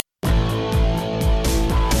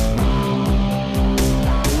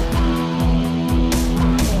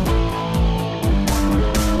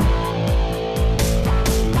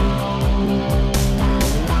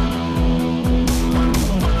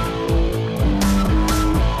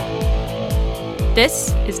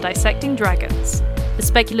This is Dissecting Dragons, the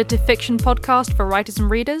speculative fiction podcast for writers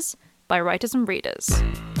and readers by writers and readers.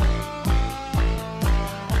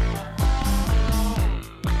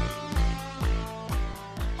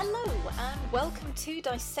 Hello, and welcome to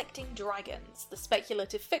Dissecting Dragons, the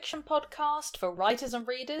speculative fiction podcast for writers and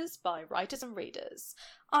readers by writers and readers.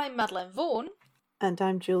 I'm Madeleine Vaughan. And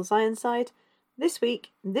I'm Jules Ironside. This week,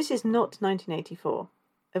 this is not 1984.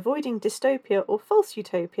 Avoiding dystopia or false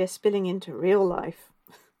utopia spilling into real life.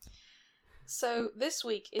 So this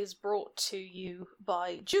week is brought to you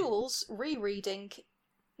by Jules rereading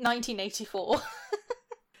 1984.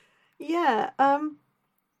 Yeah,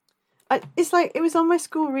 it's like it was on my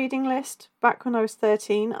school reading list back when I was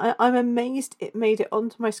 13. I'm amazed it made it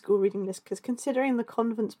onto my school reading list because considering the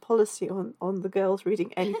convent's policy on the girls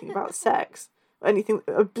reading anything about sex, or anything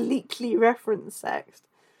that obliquely referenced sex,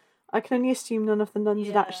 I can only assume none of the nuns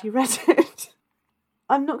had actually read it.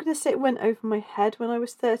 I'm not going to say it went over my head when I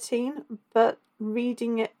was 13, but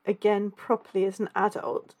reading it again properly as an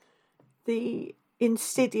adult, the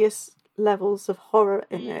insidious levels of horror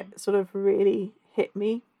in it sort of really hit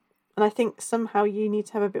me. And I think somehow you need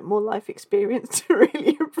to have a bit more life experience to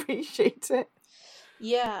really appreciate it.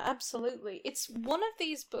 Yeah, absolutely. It's one of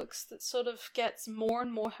these books that sort of gets more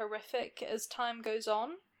and more horrific as time goes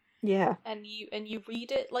on. Yeah. And you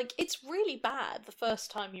read it, like, it's really bad the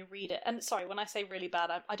first time you read it. And sorry, when I say really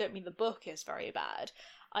bad, I don't mean the book is very bad.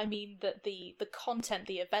 I mean that the content,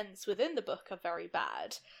 the events within the book are very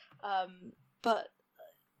bad. But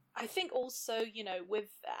I think also, you know,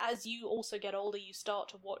 as you also get older, you start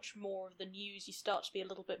to watch more of the news, you start to be a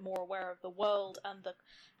little bit more aware of the world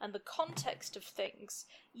and the context of things.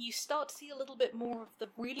 You start to see a little bit more of the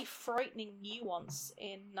really frightening nuance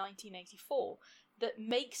in 1984 that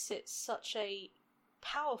makes it such a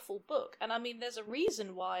powerful book. And I mean, there's a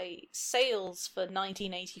reason why sales for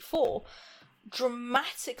 1984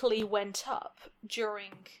 dramatically went up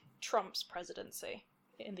during Trump's presidency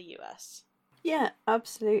in the US. Yeah,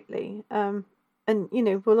 absolutely. And, you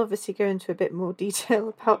know, we'll obviously go into a bit more detail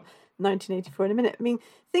about 1984 in a minute. I mean,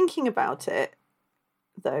 thinking about it,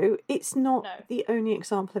 though, it's not the only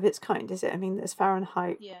example of its kind, is it? I mean, there's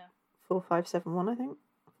Fahrenheit 4571, I think,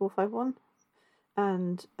 451,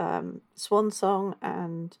 and Swan Song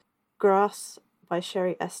and Grass by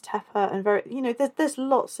Sherry S. Tepper, and you know, there's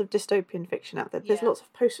lots of dystopian fiction out there. There's lots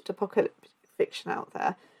of post-apocalyptic fiction out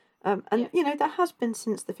there. You know, there has been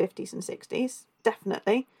since the 50s and 60s,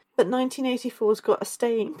 definitely. But 1984's got a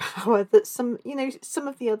staying power that some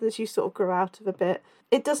of the others you sort of grow out of a bit.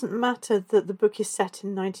 It doesn't matter that the book is set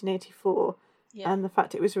in 1984 and the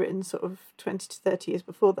fact it was written sort of 20 to 30 years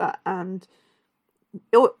before that,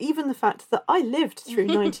 or even the fact that I lived through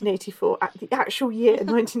 1984, at the actual year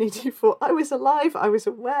 1984. I was alive, I was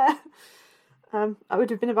aware. I would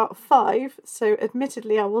have been about 5, so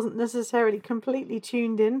admittedly I wasn't necessarily completely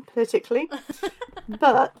tuned in politically,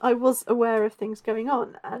 but I was aware of things going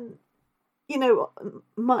on. And, you know,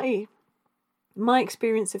 my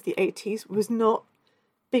experience of the 80s was not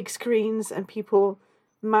big screens and people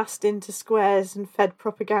massed into squares and fed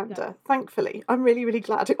propaganda. No. Thankfully, I'm really, really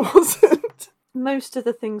glad it wasn't. Most of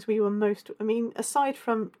the things I mean, aside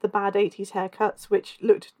from the bad 80s haircuts, which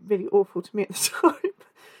looked really awful to me at the time,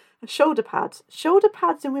 shoulder pads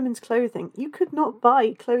in women's clothing. You could not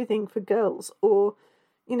buy clothing for girls, or,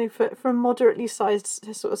 you know, for a moderately sized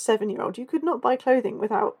sort of 7-year-old, you could not buy clothing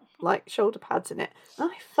without, like, shoulder pads in it. And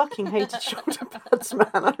I fucking hated shoulder pads, man.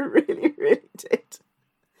 I really, really did.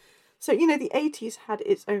 So, you know, the 80s had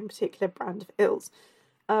its own particular brand of ills.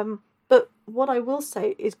 But what I will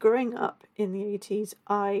say is, growing up in the 80s,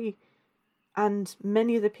 and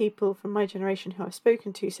many of the people from my generation who I've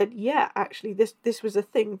spoken to said, yeah, actually, this was a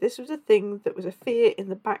thing. This was a thing that was a fear in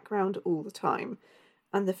the background all the time.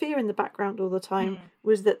 And the fear in the background all the time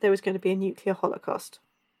was that there was going to be a nuclear holocaust.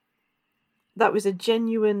 That was a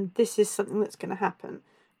genuine, this is something that's going to happen.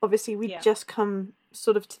 Obviously, we'd just come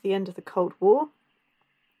sort of to the end of the Cold War.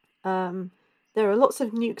 There are lots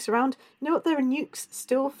of nukes around. You know what? There are nukes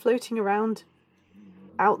still floating around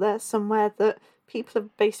out there somewhere that people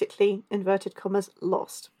have basically, inverted commas,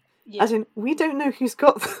 lost. Yeah. As in, we don't know who's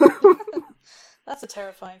got them. That's a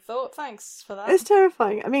terrifying thought. Thanks for that. It's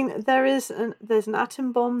terrifying. I mean, there's an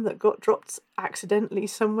atom bomb that got dropped accidentally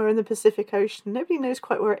somewhere in the Pacific Ocean. Nobody knows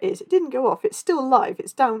quite where it is. It didn't go off. It's still alive.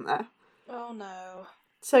 It's down there. Oh, no.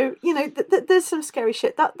 So, you know, there's some scary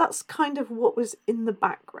shit. That's kind of what was in the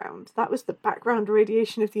background. That was the background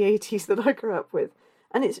radiation of the 80s that I grew up with.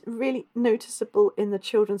 And it's really noticeable in the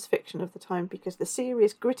children's fiction of the time because the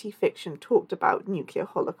serious, gritty fiction talked about nuclear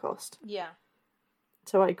holocaust. Yeah.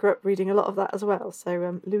 So I grew up reading a lot of that as well.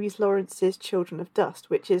 So Louise Lawrence's Children of Dust,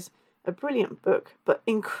 which is a brilliant book, but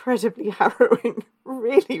incredibly harrowing.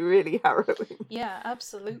 Really, really harrowing. Yeah,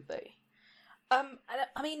 absolutely. I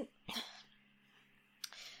mean,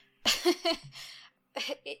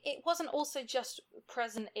 it wasn't also just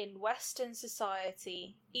present in Western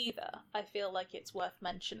society either. I feel like it's worth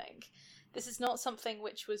mentioning. This is not something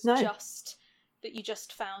which was just that you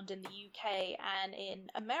just found in the UK and in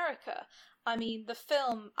America. I mean, the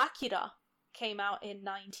film Akira came out in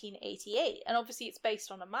 1988, and obviously it's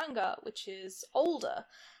based on a manga which is older,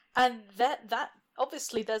 and that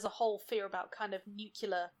obviously there's a whole fear about kind of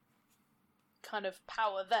nuclear kind of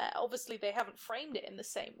power there. Obviously they haven't framed it in the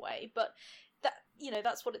same way, but that,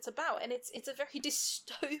 that's what it's about, and it's a very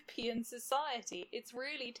dystopian society. It's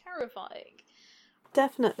really terrifying.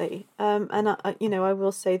 Definitely. And I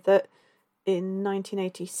will say that in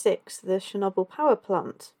 1986 the Chernobyl power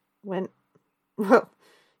plant went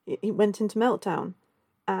into meltdown,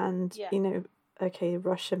 and okay,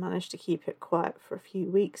 Russia managed to keep it quiet for a few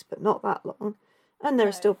weeks, but not that long. And there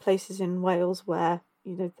are still places in Wales where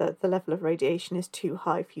the level of radiation is too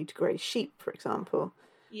high for you to graze sheep, for example.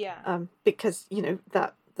 Yeah. Because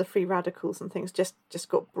that the free radicals and things just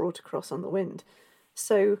got brought across on the wind.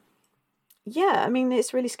 So yeah, I mean,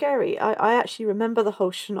 it's really scary. I actually remember the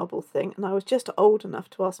whole Chernobyl thing, and I was just old enough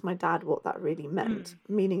to ask my dad what that really meant,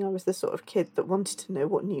 meaning I was the sort of kid that wanted to know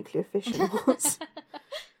what nuclear fission was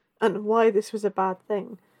and why this was a bad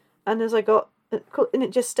thing. And as I got, and it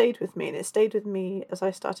just stayed with me, and it stayed with me as I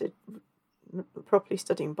started properly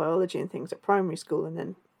studying biology and things at primary school, and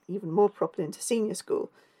then even more properly into senior school.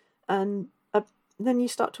 And then you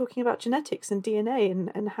start talking about genetics and DNA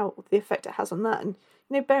and how the effect it has on that. And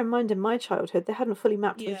bear in mind, in my childhood, they hadn't fully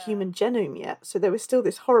mapped the human genome yet, so there was still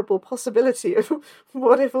this horrible possibility of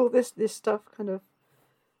what if all this stuff kind of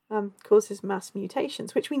causes mass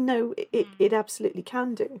mutations, which we know it absolutely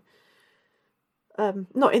can do.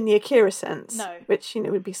 Not in the Akira sense, which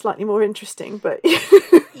would be slightly more interesting, but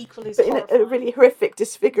equally, but in a really horrific,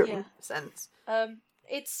 disfiguring sense.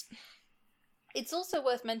 It's also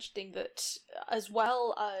worth mentioning that, as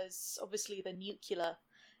well as obviously the nuclear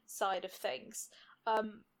side of things,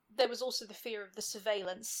 there was also the fear of the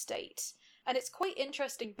surveillance state. And it's quite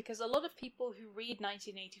interesting because a lot of people who read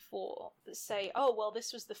 1984 say, oh, well,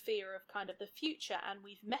 this was the fear of kind of the future and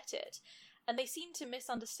we've met it. And they seem to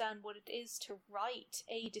misunderstand what it is to write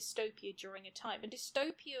a dystopia during a time. And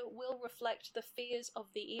dystopia will reflect the fears of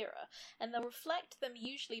the era, and they'll reflect them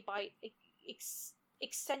usually by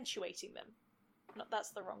accentuating them. That's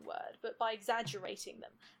the wrong word, but by exaggerating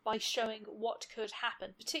them, by showing what could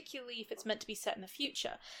happen, particularly if it's meant to be set in the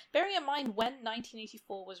future. Bearing in mind when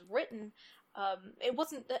 1984 was written, it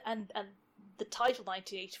wasn't, and the title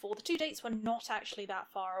 1984, the two dates were not actually that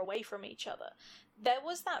far away from each other. There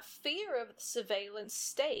was that fear of the surveillance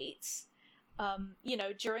states,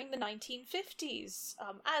 during the 1950s,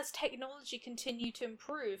 as technology continued to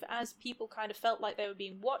improve, as people kind of felt like they were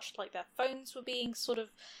being watched, like their phones were being sort of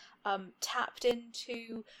tapped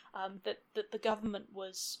into, that the government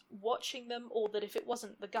was watching them, or that if it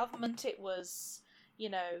wasn't the government, it was,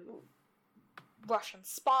 Russian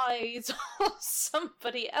spies or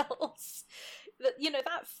somebody else.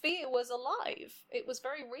 That fear was alive. It was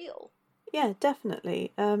very real. Yeah,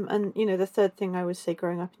 definitely. And the third thing I would say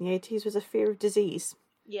growing up in the 80s was a fear of disease.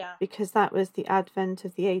 Yeah. Because that was the advent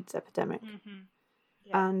of the AIDS epidemic. Mm-hmm.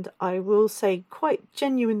 Yeah. And I will say quite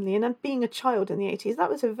genuinely, and being a child in the 80s, that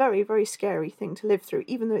was a very, very scary thing to live through,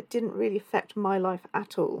 even though it didn't really affect my life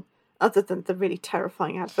at all, other than the really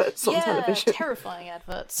terrifying adverts on television. Yeah, terrifying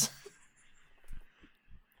adverts.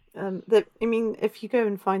 If you go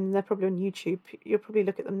and find them, they're probably on YouTube, you'll probably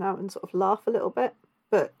look at them now and sort of laugh a little bit.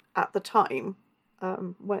 But at the time,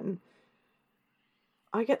 when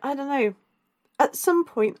I don't know, at some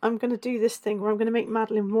point I'm going to do this thing where I'm going to make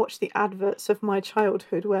Madeline watch the adverts of my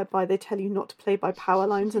childhood whereby they tell you not to play by power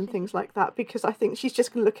lines and things like that, because I think she's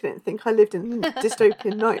just going to look at it and think I lived in a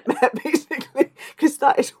dystopian nightmare, basically, because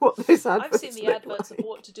that is what those adverts I've seen the adverts of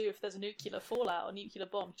what to do if there's a nuclear fallout or nuclear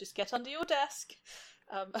bomb. Just get under your desk.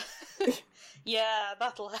 Yeah,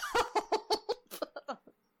 that'll help.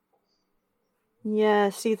 Yeah,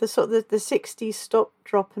 see, the sort of the 60s stop,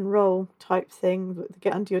 drop and roll type thing,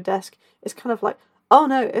 get under your desk, is kind of like, oh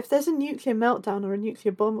no, if there's a nuclear meltdown or a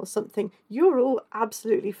nuclear bomb or something, you're all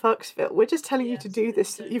absolutely fucks, Phil. We're just telling you to do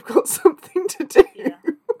this so that you've got something to do. Yeah.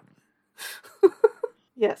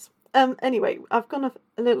 Yes. Anyway, I've gone off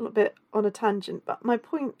a little bit on a tangent, but my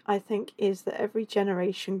point, I think, is that every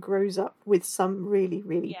generation grows up with some really,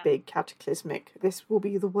 really big cataclysmic, this will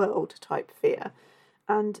be the world type fear.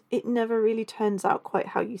 And it never really turns out quite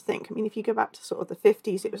how you think. I mean, if you go back to sort of the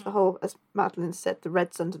 50s, it was the whole, as Madeline said, the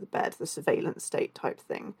Reds under the bed, the surveillance state type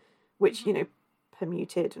thing, which,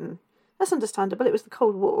 permuted, and that's understandable. It was the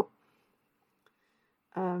Cold War.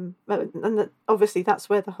 Obviously that's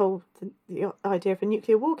where the idea of a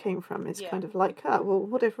nuclear war came from. It's kind of like,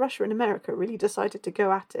 what if Russia and America really decided to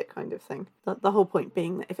go at it, kind of thing. The whole point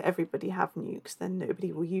being that if everybody have nukes, then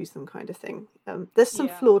nobody will use them, kind of thing. There's some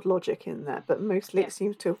flawed logic in there, but mostly it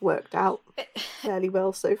seems to have worked out fairly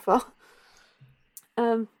well so far.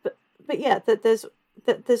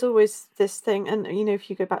 There's always this thing, and if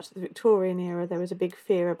you go back to the Victorian era, there was a big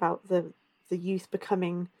fear about the youth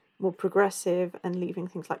becoming more progressive and leaving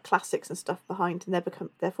things like classics and stuff behind, and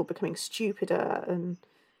therefore becoming stupider. And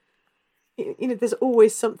there's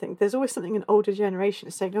always something an older generation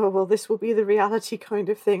is saying, oh well, this will be the reality, kind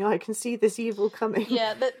of thing. I can see this evil coming.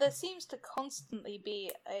 Yeah, there seems to constantly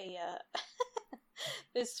be a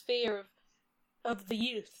this fear of the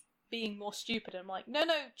youth being more stupid. I'm like, no,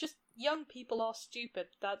 just young people are stupid.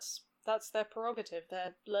 That's their prerogative.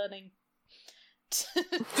 They're learning.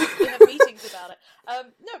 We have meetings about it.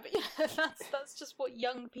 No, but that's just what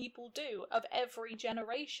young people do of every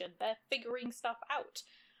generation. They're figuring stuff out.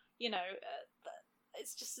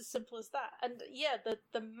 It's just as simple as that. And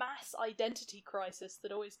the mass identity crisis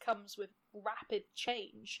that always comes with rapid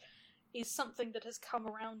change is something that has come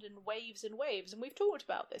around in waves and waves, and we've talked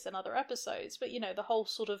about this in other episodes, but the whole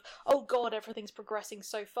sort of, oh god, everything's progressing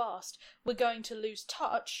so fast, we're going to lose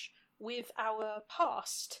touch with our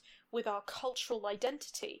past, with our cultural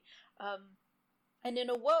identity. And in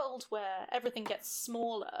a world where everything gets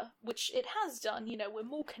smaller, which it has done, we're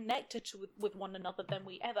more connected with one another than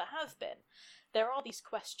we ever have been, there are these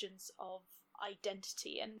questions of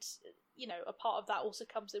identity, and a part of that also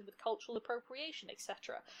comes in with cultural appropriation,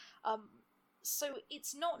 etc. So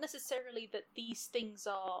it's not necessarily that these things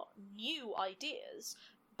are new ideas,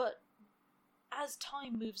 but as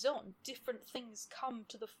time moves on, different things come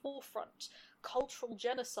to the forefront. Cultural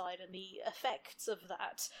genocide and the effects of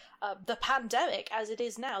that, the pandemic as it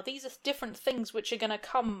is now, these are different things which are going to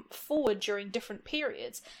come forward during different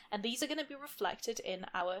periods, and these are going to be reflected in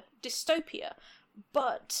our dystopia.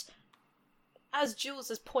 But as Jules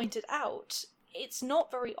has pointed out, it's not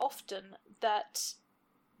very often that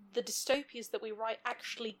the dystopias that we write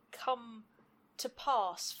actually come to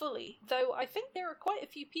pass fully, though I think there are quite a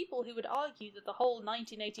few people who would argue that the whole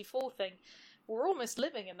 1984 thing, we're almost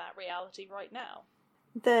living in that reality right now.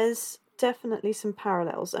 There's definitely some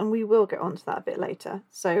parallels, and we will get onto that a bit later.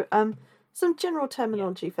 So some general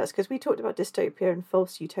terminology first, because we talked about dystopia and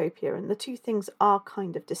false utopia, and the two things are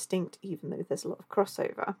kind of distinct, even though there's a lot of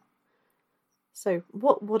crossover. So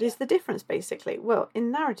what is the difference, basically? Well, in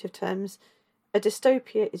narrative terms, a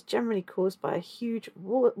dystopia is generally caused by a huge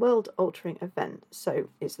world-altering event. So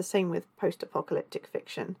it's the same with post-apocalyptic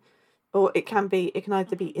fiction, or it can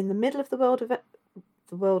either be in the middle of the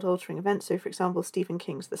world-altering event. So, for example, Stephen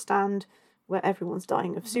King's The Stand, where everyone's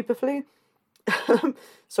dying of superflu.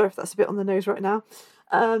 Sorry if that's a bit on the nose right now.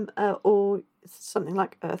 Or something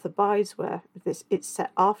like Earth Abides, where it's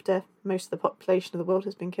set after most of the population of the world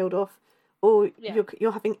has been killed off. Or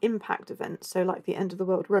you're having impact events, so like the End of the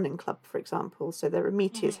World Running Club, for example. So there are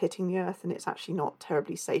meteors hitting the Earth, and it's actually not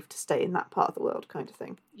terribly safe to stay in that part of the world, kind of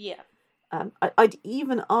thing. Yeah. I'd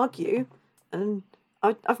even argue, and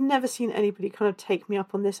I've never seen anybody kind of take me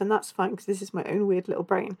up on this, and that's fine, because this is my own weird little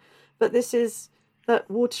brain. But this is that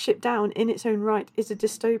Watership Down, in its own right, is a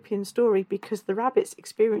dystopian story, because the rabbits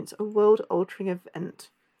experience a world-altering event.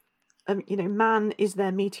 Man is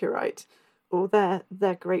their meteorite, or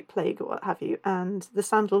their Great Plague, or what have you, and the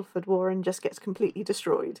Sandalford Warren just gets completely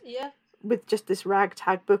destroyed. Yeah. With just this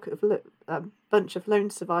ragtag book of a bunch of lone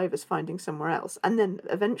survivors finding somewhere else, and then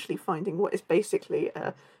eventually finding what is basically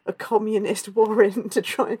a communist warren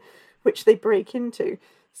which they break into.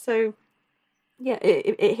 So, yeah,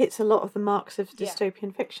 it hits a lot of the marks of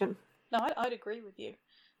dystopian fiction. No, I'd agree with you.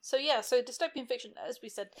 So so dystopian fiction, as we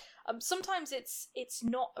said, sometimes it's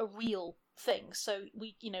not a real thing. So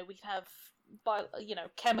we have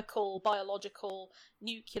chemical, biological,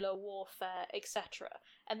 nuclear warfare, etc.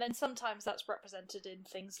 And then sometimes that's represented in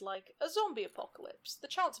things like a zombie apocalypse. The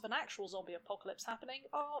chance of an actual zombie apocalypse happening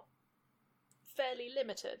are fairly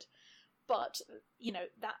limited, but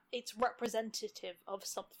that it's representative of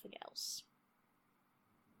something else.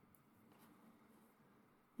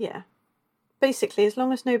 Yeah. Basically, as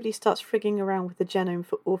long as nobody starts frigging around with the genome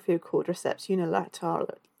for Orpheocordyceps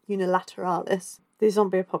unilateralis, the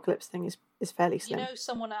zombie apocalypse thing is fairly slim.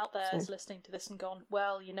 Someone out there is listening to this and gone,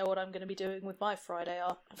 well, you know what I'm going to be doing with my Friday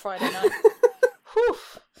night. Whew.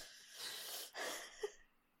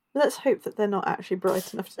 Let's hope that they're not actually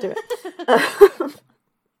bright enough to do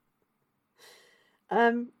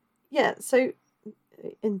it. So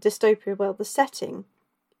in dystopia, well, the setting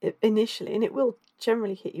initially, and it will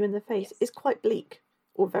generally hit you in the face, is quite bleak,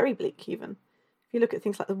 or very bleak even. If you look at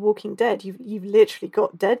things like The Walking Dead, you've literally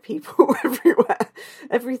got dead people everywhere.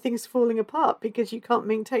 Everything's falling apart because you can't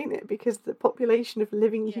maintain it, because the population of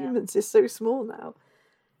living humans is so small now.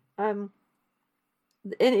 And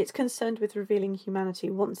it's concerned with revealing humanity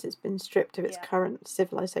once it's been stripped of its current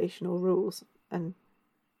civilizational rules and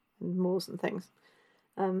mores and things.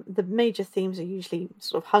 The major themes are usually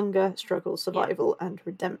sort of hunger, struggle, survival, and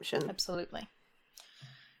redemption. Absolutely.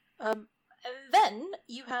 And then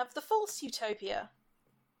you have the false utopia.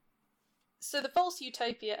 So the false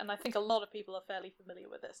utopia, and I think a lot of people are fairly familiar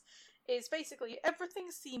with this, is basically everything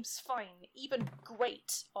seems fine, even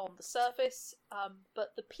great on the surface,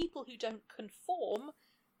 but the people who don't conform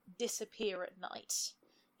disappear at night.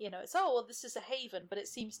 You know, it's, oh, well, this is a haven, but it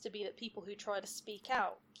seems to be that people who try to speak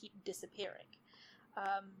out keep disappearing.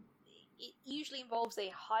 It usually involves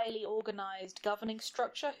a highly organised governing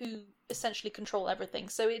structure who essentially control everything.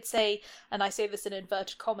 So it's and I say this in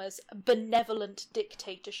inverted commas, benevolent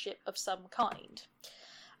dictatorship of some kind.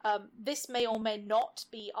 This may or may not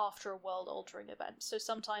be after a world-altering event. So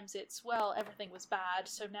sometimes it's, well, everything was bad,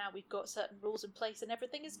 so now we've got certain rules in place and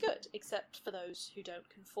everything is good, except for those who don't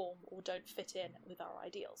conform or don't fit in with our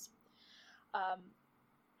ideals.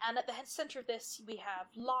 And at the centre of this, we have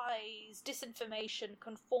lies, disinformation,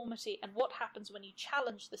 conformity, and what happens when you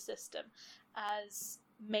challenge the system as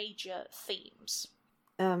major themes.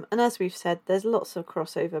 And as we've said, there's lots of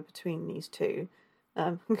crossover between these two.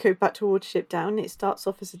 Go back to Watership Down. It starts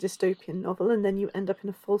off as a dystopian novel, and then you end up in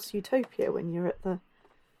a false utopia when you're at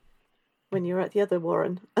the other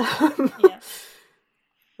Warren. Yeah.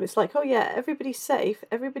 It's like, oh yeah, everybody's safe,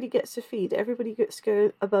 everybody gets to feed, everybody gets to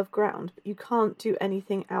go above ground, but you can't do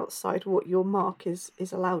anything outside what your mark is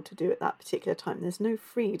allowed to do at that particular time. There's no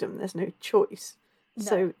freedom, there's no choice. No.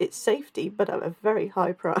 So it's safety, but at a very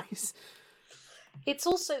high price. It's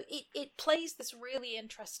also, it plays this really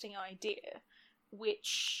interesting idea,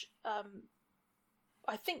 which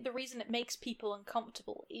I think the reason it makes people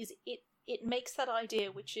uncomfortable is it makes that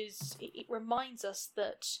idea, which is, it reminds us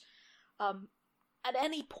that at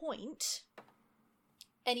any point,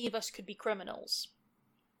 any of us could be criminals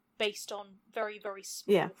based on very, very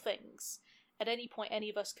small things. At any point, any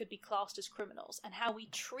of us could be classed as criminals. And how we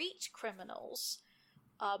treat criminals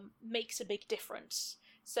makes a big difference.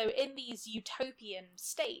 So in these utopian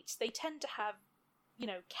states, they tend to have,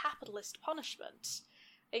 capitalist punishment.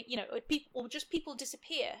 People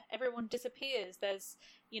disappear. Everyone disappears. There's,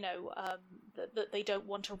 that they don't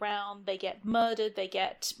want around. They get murdered. They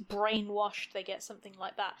get brainwashed. They get something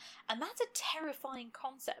like that. And that's a terrifying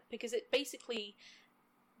concept because it basically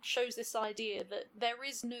shows this idea that there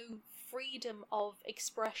is no freedom of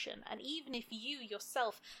expression. And even if you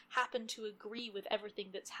yourself happen to agree with everything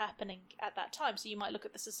that's happening at that time, so you might look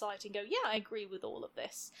at the society and go, yeah, I agree with all of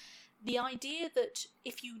this. The idea that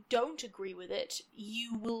if you don't agree with it,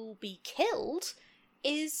 you will be killed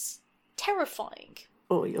is terrifying.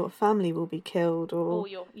 Or your family will be killed, or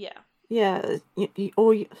you'll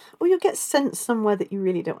get sent somewhere that you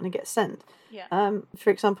really don't want to get sent. Yeah. For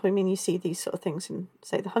example, you see these sort of things in,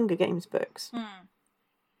 say, the Hunger Games books,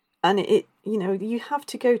 and you have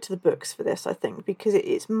to go to the books for this, I think, because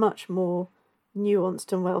it's much more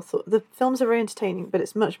nuanced and well thought. The films are very entertaining, but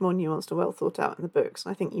it's much more nuanced and well thought out in the books.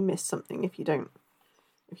 And I think you miss something if you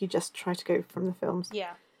just try to go from the films.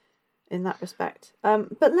 Yeah. In that respect.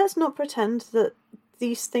 But let's not pretend that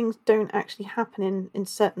these things don't actually happen in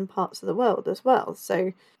certain parts of the world as well.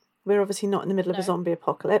 So we're obviously not in the middle of a zombie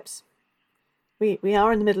apocalypse. We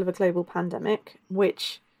are in the middle of a global pandemic,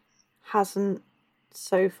 which hasn't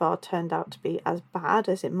so far turned out to be as bad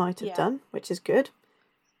as it might have done, which is good.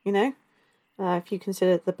 If you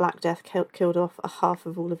consider the Black Death killed off a half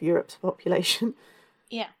of all of Europe's population.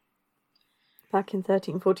 Yeah. Back in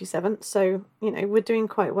 1347. So, we're doing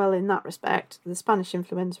quite well in that respect. The Spanish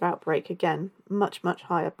influenza outbreak, again, much, much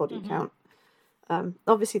higher body count.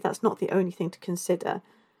 Obviously, that's not the only thing to consider.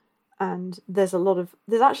 And there's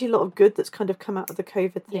actually a lot of good that's kind of come out of the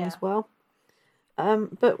COVID thing as well.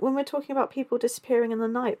 But when we're talking about people disappearing in the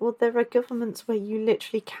night, well, there are governments where you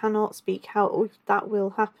literally cannot speak out, or that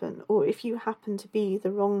will happen. Or if you happen to be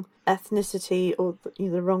the wrong ethnicity or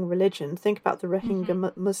the wrong religion, think about the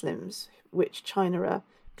Rohingya Muslims, which the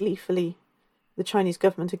Chinese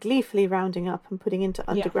government are gleefully rounding up and putting into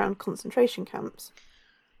underground concentration camps.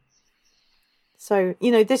 So,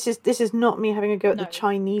 this is not me having a go at the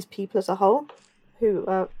Chinese people as a whole, who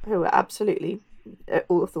are absolutely...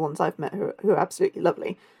 all of the ones I've met who are absolutely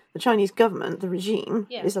lovely. The Chinese government, the regime,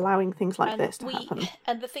 is allowing things like this to happen.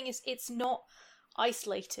 And the thing is, it's not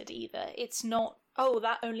isolated either. It's not,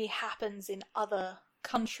 that only happens in other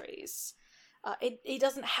countries. It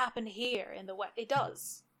doesn't happen here in the West. It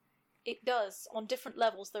does. It does. On different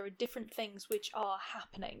levels, there are different things which are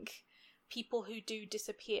happening. People who do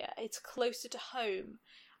disappear. It's closer to home.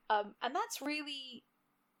 And that's really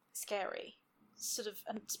scary. Sort of,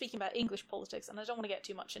 and speaking about English politics, and I don't want to get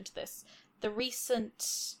too much into this, the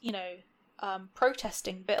recent,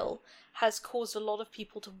 protesting bill has caused a lot of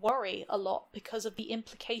people to worry a lot because of the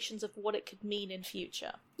implications of what it could mean in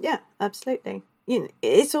future. Yeah, absolutely.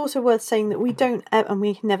 It's also worth saying that we don't, and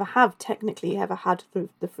we never have technically ever had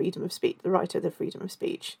the freedom of speech, the right of the freedom of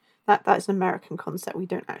speech. That is an American concept. We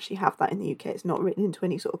don't actually have that in the UK. It's not written into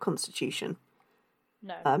any sort of constitution.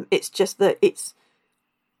 No. It's just that it's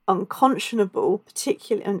unconscionable,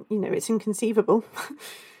 particularly, and it's inconceivable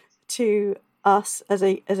to us as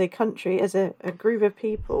a country, as a group of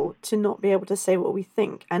people, to not be able to say what we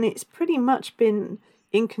think. And it's pretty much been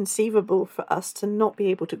inconceivable for us to not be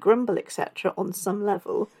able to grumble, etc., on some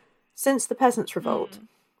level since the Peasants' Revolt.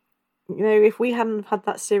 If we hadn't had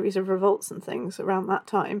that series of revolts and things around that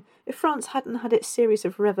time, if France hadn't had its series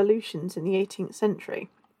of revolutions in the 18th century,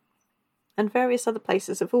 and various other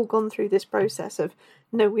places have all gone through this process of,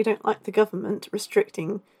 no, we don't like the government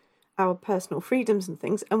restricting our personal freedoms and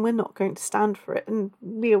things, and we're not going to stand for it, and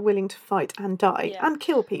we are willing to fight and die and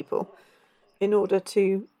kill people in order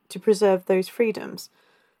to preserve those freedoms.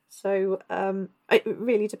 So it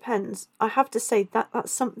really depends. I have to say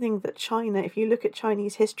that's something that China, if you look at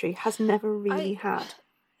Chinese history, has never really had.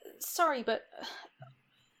 Sorry,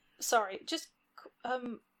 just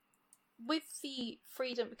with the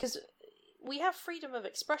freedom, because we have freedom of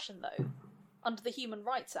expression, though, under the Human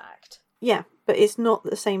Rights Act. Yeah, but it's not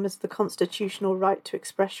the same as the constitutional right to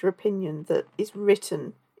express your opinion that is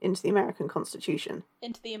written into the American Constitution.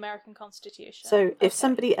 Into the American Constitution. So if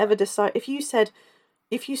somebody ever if you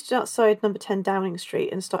stood outside number 10 Downing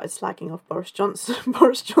Street and started slagging off Boris Johnson,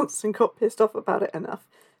 Boris Johnson got pissed off about it enough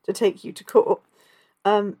to take you to court,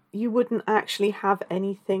 you wouldn't actually have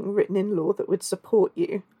anything written in law that would support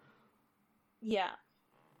you. Yeah.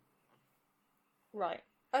 Right.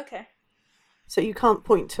 Okay. So you can't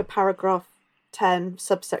point to paragraph 10,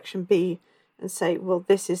 subsection B, and say, well,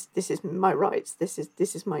 this is my rights. This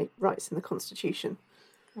is my rights in the Constitution.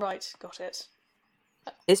 Right. Got it.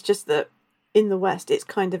 It's just that in the West, it's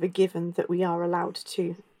kind of a given that we are allowed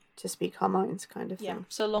to speak our minds, kind of thing. Yeah.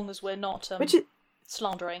 So long as we're not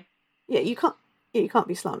slandering. Yeah, you can't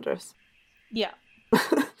be slanderous. Yeah.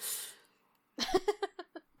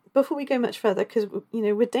 Before we go much further, because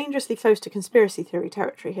we're dangerously close to conspiracy theory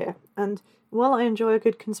territory here, and while I enjoy a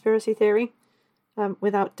good conspiracy theory,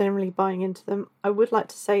 without generally buying into them, I would like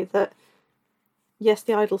to say that yes,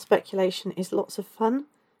 the idle speculation is lots of fun,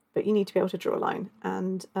 but you need to be able to draw a line.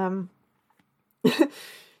 And I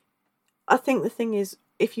think the thing is,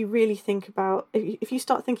 if you really think about, if you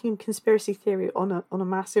start thinking conspiracy theory on a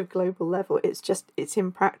massive global level, it's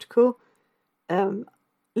impractical.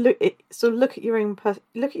 Look at your own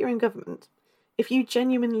government. If you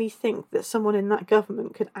genuinely think that someone in that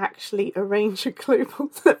government could actually arrange a global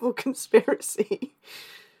level conspiracy,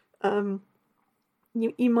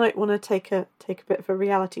 you might want to take a bit of a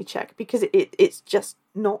reality check, because it's just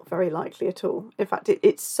not very likely at all. In fact,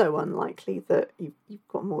 it's so unlikely that you've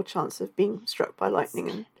got more chance of being struck by lightning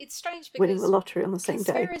and it's strange because winning the lottery on the same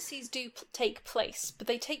day. Conspiracies do take place, but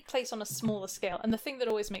they take place on a smaller scale. And the thing that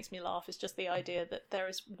always makes me laugh is just the idea that there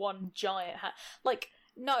is one giant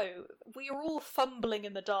no, we are all fumbling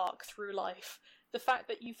in the dark through life. The fact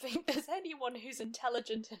that you think there's anyone who's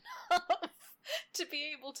intelligent enough to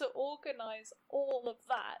be able to organise all of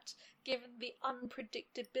that, given the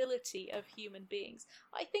unpredictability of human beings.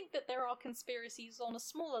 I think that there are conspiracies on a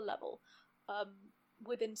smaller level,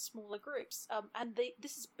 within smaller groups, and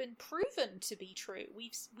this has been proven to be true.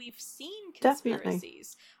 We've seen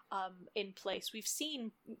conspiracies in place. We've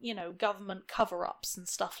seen government cover-ups and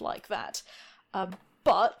stuff like that.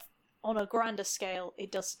 But on a grander scale,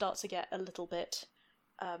 it does start to get a little bit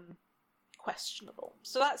questionable.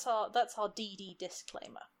 So that's our DD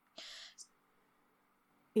disclaimer.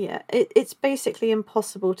 Yeah, it's basically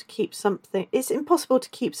impossible to keep something. It's impossible to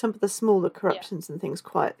keep some of the smaller corruptions and things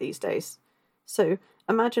quiet these days. So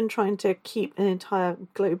imagine trying to keep an entire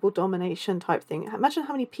global domination type thing. Imagine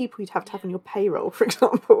how many people you'd have to have on your payroll, for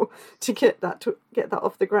example, to get that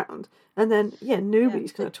off the ground. And then,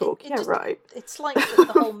 nobody's going to talk. Right. It's like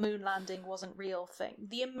the whole moon landing wasn't real thing.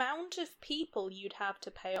 The amount of people you'd have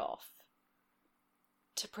to pay off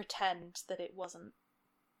to pretend that it wasn't.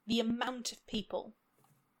 The amount of people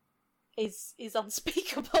is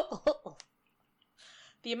unspeakable.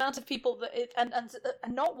 The amount of people that and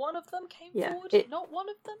not one of them came forward. Not one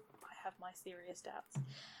of them. I have my serious doubts.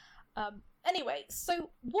 Anyway, so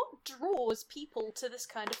what draws people to this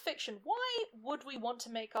kind of fiction? Why would we want to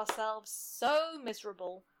make ourselves so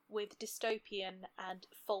miserable with dystopian and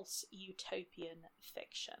false utopian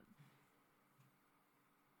fiction?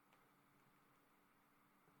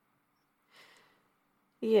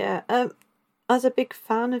 Yeah, as a big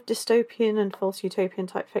fan of dystopian and false utopian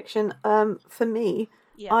type fiction, for me,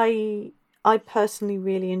 I personally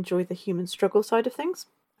really enjoy the human struggle side of things.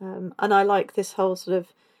 And I like this whole sort of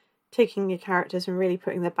taking your characters and really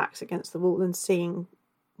putting their backs against the wall and seeing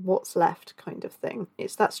what's left kind of thing.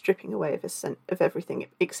 It's that stripping away of everything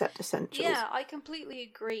except essentials. Yeah, I completely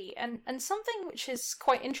agree. And something which is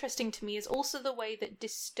quite interesting to me is also the way that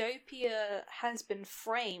dystopia has been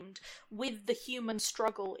framed with the human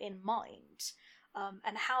struggle in mind,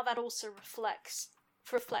 and how that also reflects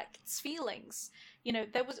feelings. You know,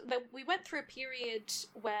 we went through a period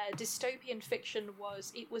where dystopian fiction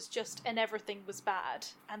was just and everything was bad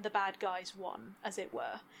and the bad guys won, as it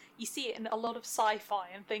were. You see it in a lot of sci-fi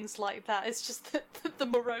and things like that. It's just the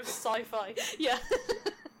morose sci-fi. Yeah.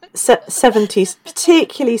 70s,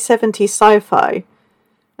 particularly 70s sci-fi.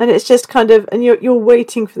 And it's just kind of, and you're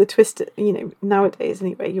waiting for the twist, nowadays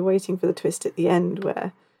anyway, you're waiting for the twist at the end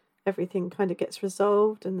where everything kind of gets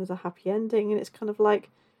resolved and there's a happy ending, and it's kind of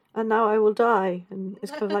like, and now I will die, and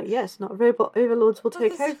it's kind of like, yes, not robot overlords will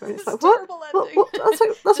take over, and it's like, what?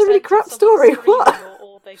 That's a really crap story. What?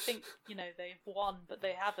 Or they think, they've won, but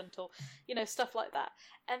they haven't, or, stuff like that.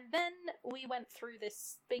 And then we went through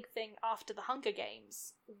this big thing after the Hunger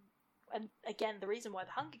Games, and again, the reason why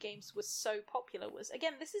the Hunger Games was so popular was,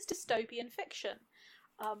 again, this is dystopian fiction,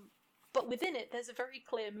 but within it, there's a very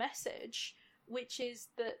clear message, which is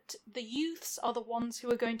that the youths are the ones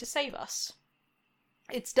who are going to save us.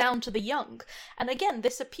 It's down to the young. And again,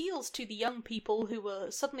 this appeals to the young people who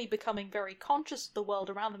are suddenly becoming very conscious of the world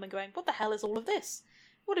around them and going, what the hell is all of this?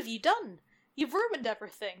 What have you done? You've ruined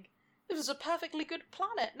everything. This was a perfectly good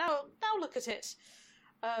planet. Now look at it.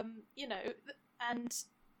 And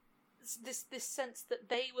this sense that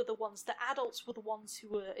they were the ones, the adults were the ones who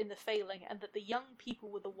were in the failing, and that the young people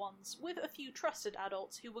were the ones, with a few trusted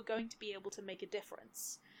adults, who were going to be able to make a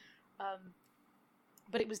difference.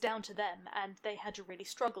 But it was down to them, and they had to really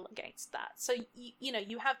struggle against that. So,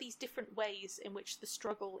 you have these different ways in which the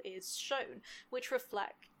struggle is shown, which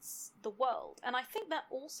reflects the world. And I think that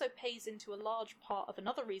also pays into a large part of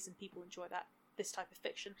another reason people enjoy this type of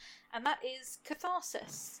fiction, and that is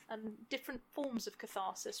catharsis, and different forms of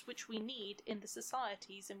catharsis which we need in the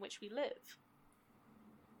societies in which we live.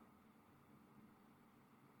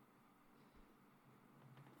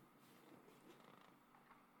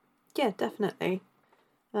 Yeah, definitely.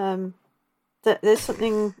 There's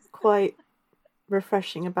something quite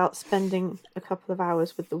refreshing about spending a couple of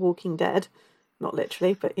hours with The Walking Dead, not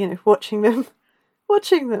literally, but watching them,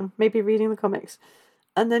 maybe reading the comics,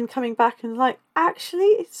 and then coming back and like,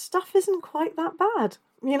 actually, stuff isn't quite that bad,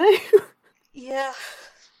 Yeah,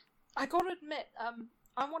 I gotta admit,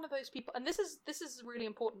 I'm one of those people, and this is really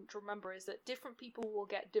important to remember, is that different people will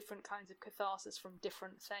get different kinds of catharsis from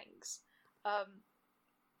different things.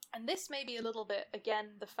 And this may be a little bit, again,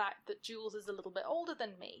 the fact that Jules is a little bit older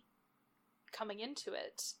than me coming into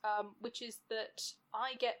it, which is that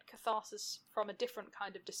I get catharsis from a different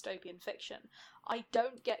kind of dystopian fiction. I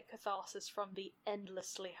don't get catharsis from the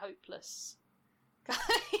endlessly hopeless kind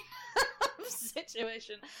of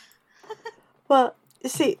situation. Well,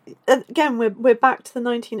 see, again, we're back to the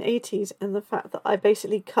 1980s and the fact that I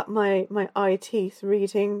basically cut my eye teeth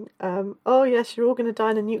reading, oh yes, you're all going to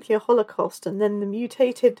die in a nuclear holocaust, and then the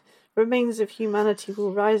mutated remains of humanity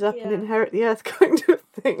will rise up and inherit the earth kind of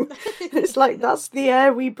thing. It's like, that's the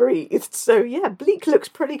air we breathed. So yeah, Bleak looks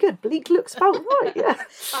pretty good. Bleak looks about right, yeah.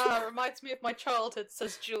 Reminds me of my childhood,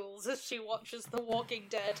 says Jules, as she watches The Walking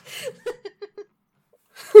Dead.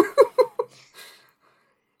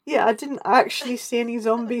 Yeah, I didn't actually see any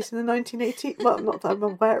zombies in the 1980s. Well, not that I'm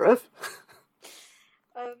aware of.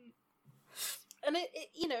 And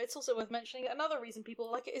it's also worth mentioning that another reason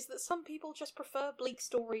people like it is that some people just prefer bleak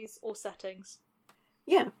stories or settings.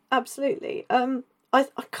 Yeah, absolutely. I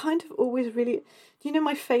kind of always really...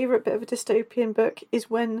 my favourite bit of a dystopian book is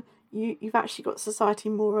when you've actually got society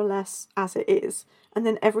more or less as it is, and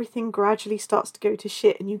then everything gradually starts to go to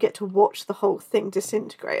shit, and you get to watch the whole thing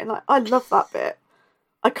disintegrate. And I love that bit.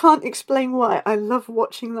 I can't explain why. I love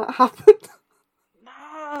watching that happen.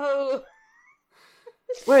 No!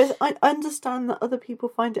 Whereas I understand that other people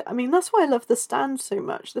find it... I mean, that's why I love The Stand so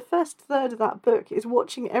much. The first third of that book is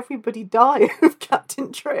watching everybody die of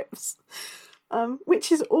Captain Trips,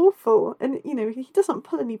 which is awful. And, he doesn't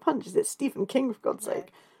pull any punches. It's Stephen King, for God's sake.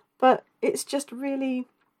 But it's just really...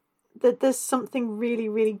 there's something really,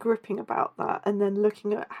 really gripping about that, and then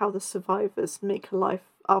looking at how the survivors make a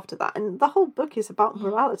life after that. And the whole book is about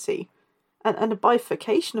morality, and a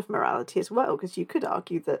bifurcation of morality as well, because you could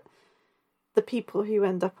argue that the people who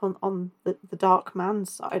end up on the dark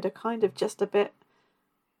man's side are kind of just a bit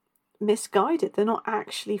misguided. They're not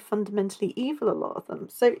actually fundamentally evil, a lot of them.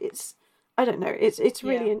 So I don't know, it's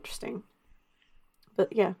really interesting.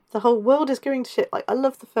 But yeah, the whole world is going to shit. Like, I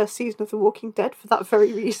love the first season of The Walking Dead for that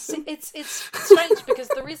very reason. It's strange, because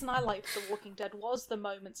the reason I liked The Walking Dead was the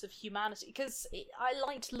moments of humanity, because I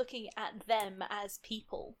liked looking at them as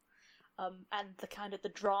people, and the kind of the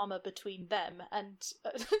drama between them, and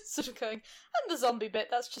sort of going, and the zombie bit,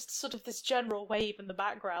 that's just sort of this general wave in the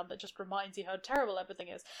background that just reminds you how terrible everything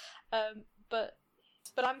is. But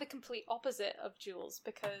I'm the complete opposite of Jules,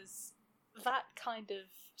 because that kind of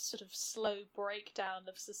sort of slow breakdown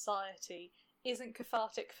of society isn't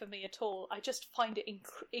cathartic for me at all. I just find it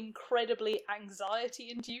incredibly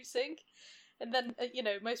anxiety-inducing. And then,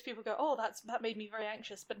 most people go, oh, that made me very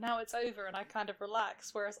anxious, but now it's over and I kind of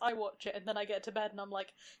relax, whereas I watch it and then I get to bed and I'm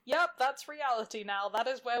like, yep, that's reality now, that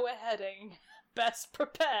is where we're heading. Best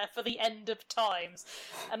prepare for the end of times.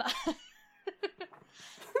 And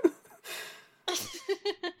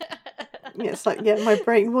It's like, my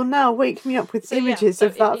brain will now wake me up with images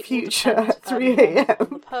of that future at 3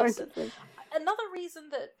 a.m. Another reason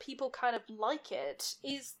that people kind of like it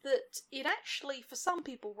is that it actually, for some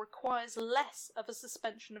people, requires less of a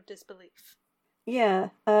suspension of disbelief. Yeah,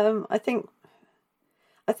 I think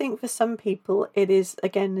for some people it is,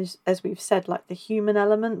 again, as we've said, like the human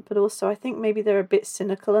element, but also I think maybe they're a bit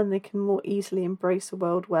cynical and they can more easily embrace a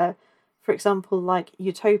world where, for example, like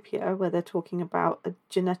Utopia, where they're talking about a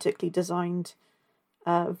genetically designed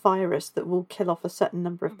virus that will kill off a certain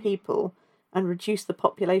number of people and reduce the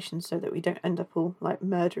population so that we don't end up all like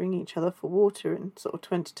murdering each other for water in sort of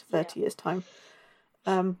 20 to 30 years' time.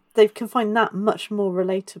 They can find that much more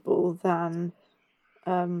relatable than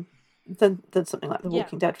something like The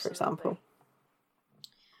Walking Dead, for example.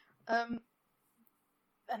 And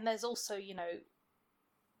there's also,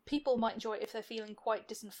 people might enjoy it if they're feeling quite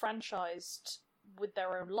disenfranchised with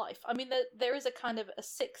their own life. I mean, there is a kind of a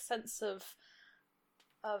sick sense of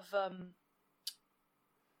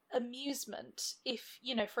amusement if,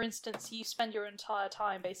 for instance, you spend your entire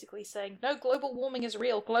time basically saying, no, global warming is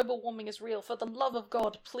real, for the love of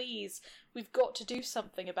God, please, we've got to do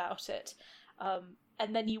something about it.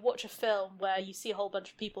 And then you watch a film where you see a whole bunch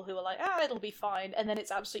of people who are like, it'll be fine, and then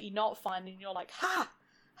it's absolutely not fine, and you're like, ha!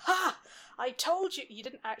 I told you! You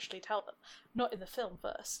didn't actually tell them. Not in the film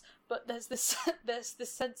verse, but there's this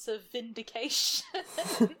sense of vindication, I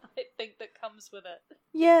think, that comes with it.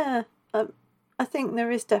 Yeah, I think there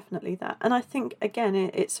is definitely that. And I think, again,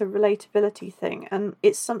 it's a relatability thing, and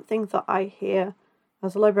it's something that I hear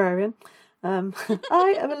as a librarian.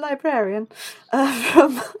 I am a librarian.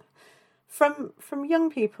 From young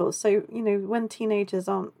people. So, when teenagers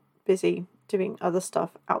aren't busy doing other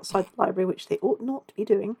stuff outside the library, which they ought not to be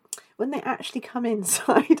doing, when they actually come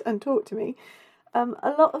inside and talk to me,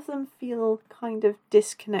 a lot of them feel kind of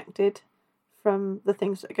disconnected from the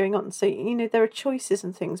things that are going on. So, there are choices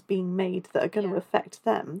and things being made that are going to affect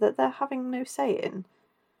them that they're having no say in.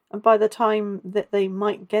 And by the time that they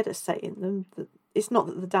might get a say in them, it's not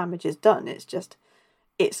that the damage is done, it's just,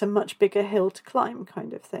 it's a much bigger hill to climb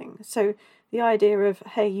kind of thing. So the idea of,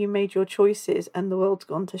 hey, you made your choices and the world's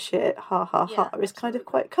gone to shit, ha ha ha, is kind of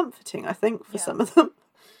quite comforting, I think, for some of them.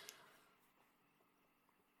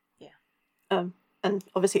 Yeah. And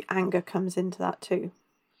obviously anger comes into that too.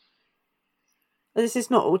 This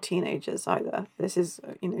is not all teenagers either. This is,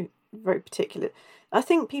 very particular. I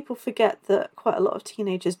think people forget that quite a lot of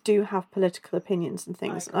teenagers do have political opinions and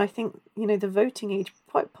things. And I think, the voting age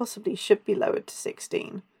quite possibly should be lowered to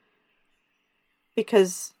 16.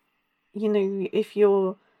 Because, if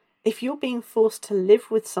you're being forced to live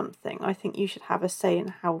with something, I think you should have a say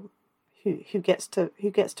in who gets to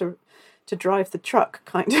drive the truck,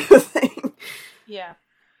 kind of thing. Yeah.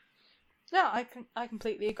 No, I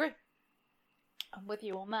completely agree. I'm with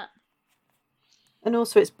you on that. And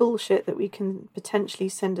also it's bullshit that we can potentially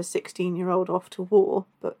send a 16-year-old off to war,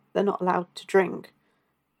 but they're not allowed to drink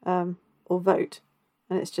or vote.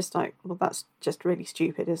 And it's just like, well, that's just really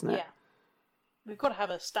stupid, isn't it? Yeah. We've got to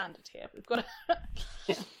have a standard here. We've got to...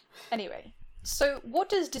 Yeah. Anyway, so what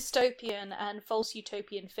does dystopian and false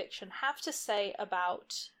utopian fiction have to say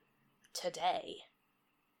about today?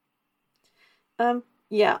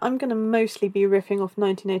 Yeah, I'm going to mostly be riffing off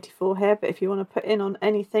 1984 here, but if you want to put in on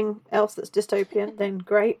anything else that's dystopian, then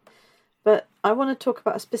great. But I want to talk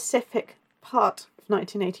about a specific part of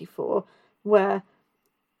 1984 where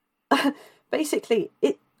basically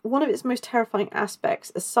one of its most terrifying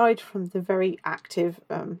aspects, aside from the very active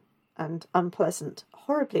and unpleasant,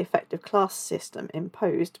 horribly effective class system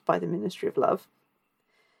imposed by the Ministry of Love,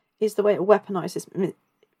 is the way it weaponizes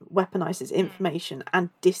information and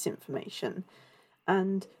disinformation.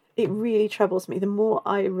 And it really troubles me. The more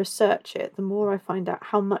I research it, the more I find out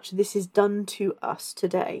how much this is done to us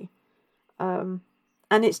today. And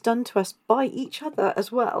it's done to us by each other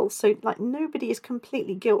as well. So, like, nobody is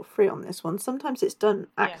completely guilt-free on this one. Sometimes it's done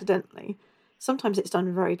accidentally. Sometimes it's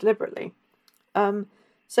done very deliberately.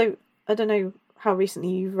 So, I don't know how recently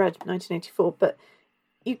you've read 1984, but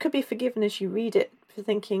you could be forgiven as you read it for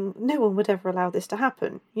thinking no one would ever allow this to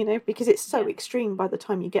happen, you know, because it's so extreme by the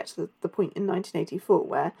time you get to the point in 1984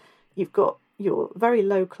 where you've got your very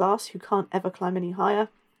low class who can't ever climb any higher,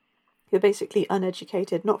 who are basically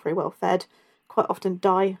uneducated, not very well fed, quite often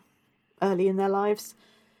die early in their lives.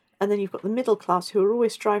 And then you've got the middle class who are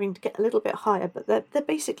always striving to get a little bit higher, but they're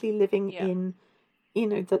basically living in, you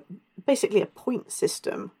know, basically a point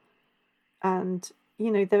system. And,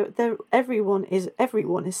 you know, everyone is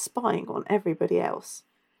spying on everybody else.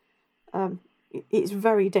 It's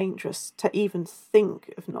very dangerous to even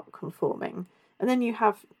think of not conforming. And then you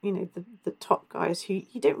have, you know, the top guys who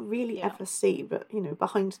you don't really ever see, but, you know,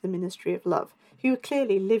 behind the Ministry of Love, who are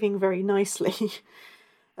clearly living very nicely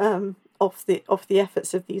off the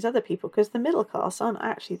efforts of these other people, because the middle class aren't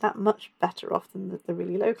actually that much better off than the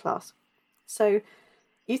really low class. So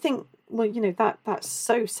you think, well, you know, that's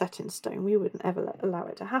so set in stone, we wouldn't ever allow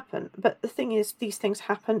it to happen. But the thing is, these things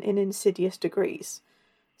happen in insidious degrees.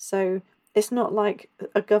 So it's not like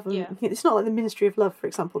a government, it's not like the Ministry of Love, for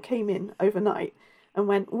example, came in overnight and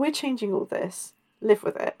went, we're changing all this, live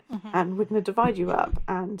with it, and we're going to divide you up,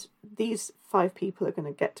 and these 5 people are going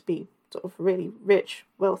to get to be sort of really rich,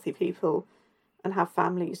 wealthy people and have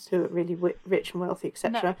families who are really rich and wealthy,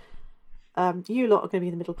 etc. No. You lot are going to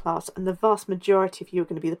be the middle class, and the vast majority of you are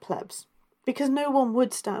going to be the plebs. Because no one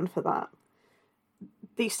would stand for that.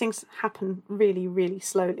 These things happen really, really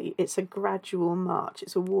slowly. It's a gradual march.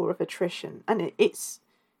 It's a war of attrition. And it's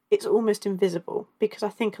almost invisible, because I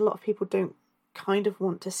think a lot of people don't kind of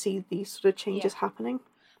want to see these sort of changes happening.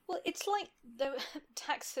 Well, it's like the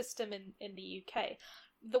tax system in the UK.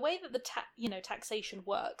 The way that the taxation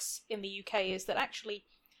works in the UK is that actually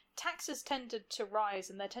taxes tended to rise,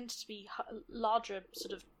 and there tended to be larger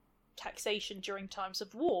sort of taxation during times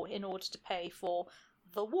of war in order to pay for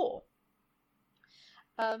the war.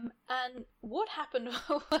 And what happened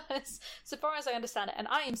was, so far as I understand it, and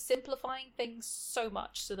I am simplifying things so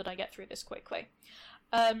much so that I get through this quickly,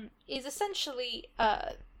 is essentially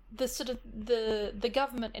the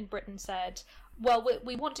government in Britain said, well,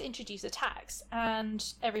 we want to introduce a tax,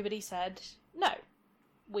 and everybody said, no,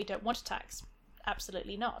 we don't want a tax,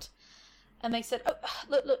 absolutely not. And they said, oh,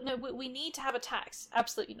 look, no, we need to have a tax,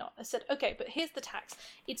 absolutely not. I said, okay, but here's the tax.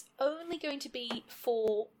 It's only going to be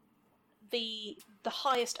for the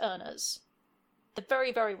highest earners, the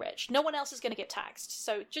very, very rich. No one else is going to get taxed.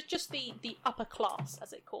 So just the upper class,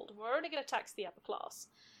 as it's called. We're only going to tax the upper class.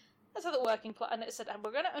 That's how the working class. And it said, and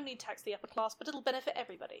we're going to only tax the upper class, but it'll benefit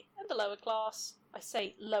everybody. And the lower class, I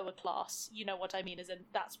say lower class, you know what I mean, as in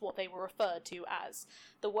that's what they were referred to as.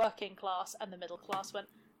 The working class and the middle class went,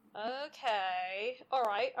 okay, all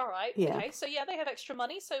right, yeah. Okay, so yeah, they have extra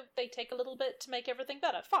money, so they take a little bit to make everything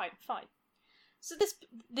better. Fine. So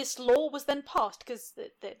this law was then passed, because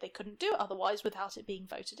they couldn't do it otherwise without it being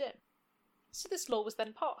voted in. So this law was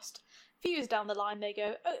then passed. A few years down the line, they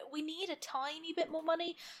go, oh, we need a tiny bit more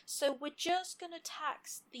money, so we're just going to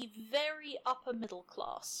tax the very upper middle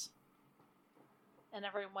class. And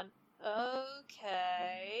everyone went,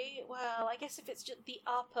 okay, well, I guess if it's just the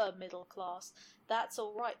upper middle class, that's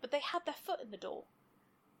all right. But they had their foot in the door.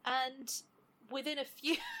 And within a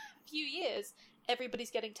few years, everybody's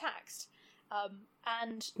getting taxed.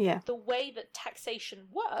 And the way that taxation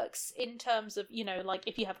works in terms of, you know, like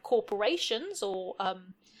if you have corporations or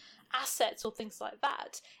assets or things like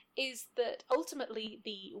that, is that ultimately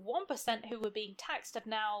the 1% who were being taxed have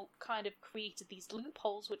now kind of created these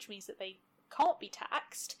loopholes, which means that they can't be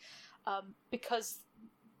taxed because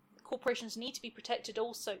corporations need to be protected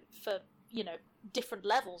also for, you know, different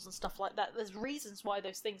levels and stuff like that. There's reasons why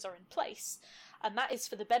those things are in place. And that is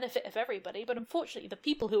for the benefit of everybody, but unfortunately the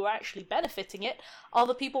people who are actually benefiting it are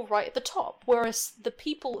the people right at the top, whereas the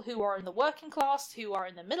people who are in the working class, who are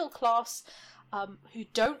in the middle class, who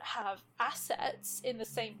don't have assets in the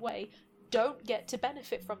same way, don't get to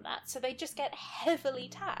benefit from that, so they just get heavily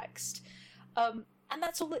taxed. And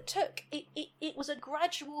that's all it took. It was a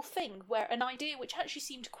gradual thing where an idea which actually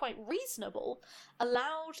seemed quite reasonable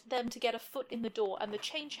allowed them to get a foot in the door, and the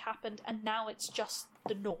change happened, and now it's just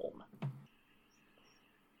the norm.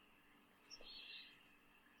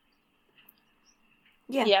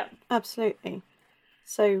 Yeah, absolutely.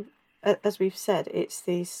 So, as we've said, it's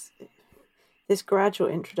this gradual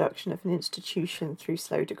introduction of an institution through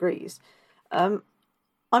slow degrees. What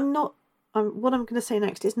I'm going to say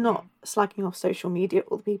next is not slagging off social media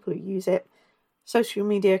or the people who use it. Social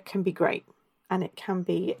media can be great, and it can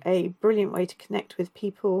be a brilliant way to connect with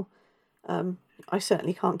people. I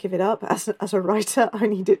certainly can't give it up. As a writer, I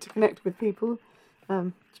need it to connect with people.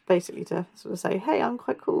 It's basically to sort of say, hey, I'm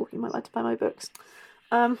quite cool. You might like to buy my books.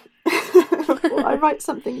 I write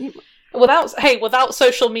something. Without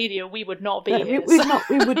social media, we would not be here. We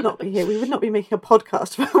would not be here. We would not be making a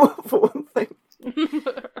podcast for one thing.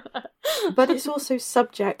 But it's also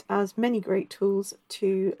subject, as many great tools,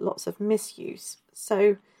 to lots of misuse.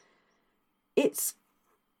 So it's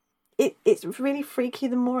really freaky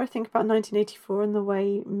the more I think about 1984 and the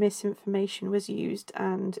way misinformation was used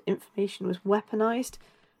and information was weaponized.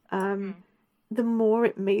 The more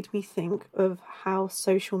it made me think of how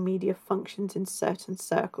social media functions in certain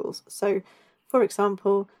circles. So, for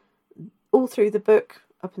example, all through the book,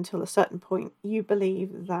 up until a certain point, you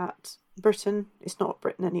believe that Britain, it's not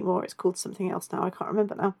Britain anymore, it's called something else now, I can't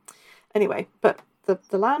remember now. Anyway, but the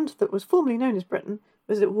land that was formerly known as Britain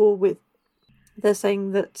was at war with, they're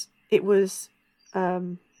saying that it was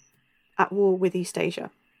at war with East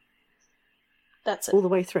Asia. That's it. All the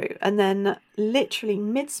way through. And then literally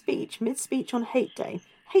mid-speech on Hate Day.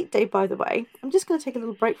 Hate Day, by the way, I'm just going to take a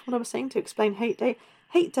little break from what I was saying to explain Hate Day.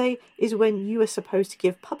 Hate Day is when you are supposed to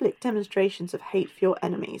give public demonstrations of hate for your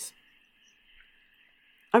enemies.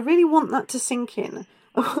 I really want that to sink in.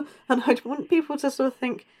 And I want people to sort of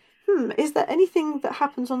think, is there anything that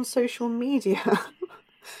happens on social media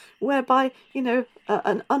whereby,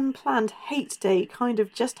 an unplanned hate day kind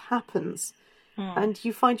of just happens? And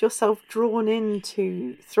you find yourself drawn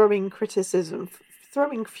into throwing criticism,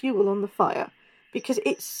 throwing fuel on the fire, because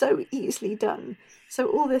it's so easily done. So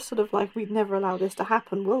all this sort of like, we'd never allow this to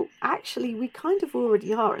happen. Well, actually, we kind of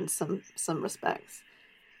already are in some respects.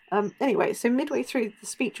 Anyway, so midway through the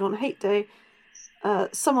speech on Hate Day,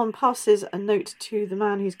 someone passes a note to the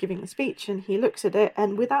man who's giving the speech, and he looks at it,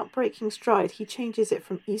 and without breaking stride, he changes it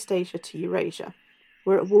from East Asia to Eurasia.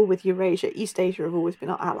 We're at war with Eurasia. East Asia have always been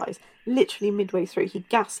our allies. Literally midway through, he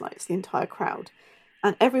gaslights the entire crowd.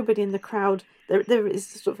 And everybody in the crowd, there is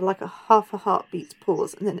sort of like a half a heartbeat's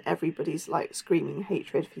pause, and then everybody's like screaming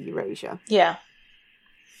hatred for Eurasia. Yeah.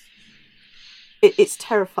 It's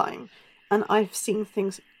terrifying. And I've seen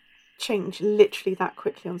things change literally that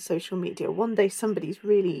quickly on social media. One day somebody's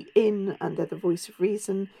really in and they're the voice of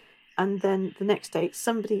reason, and then the next day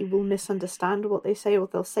somebody will misunderstand what they say, or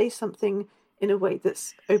they'll say something in a way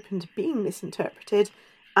that's open to being misinterpreted,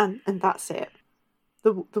 and that's it.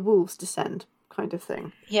 The wolves descend kind of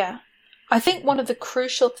thing. Yeah. I think one of the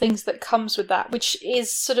crucial things that comes with that, which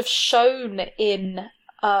is sort of shown in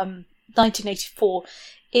 1984,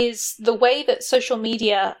 is the way that social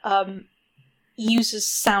media uses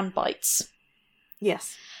sound bites.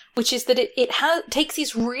 Yes. Which is that it takes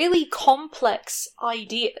these really complex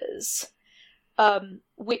ideas,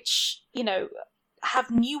 which,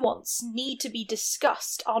 have nuance, need to be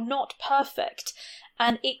discussed, are not perfect,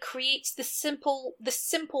 and it creates this simple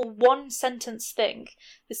one sentence thing,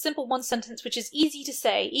 which is easy to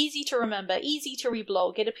say, easy to remember, easy to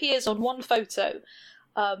reblog. It appears on one photo,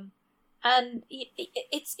 and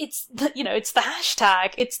it's the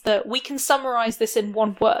hashtag. It's we can summarize this in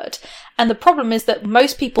one word, and the problem is that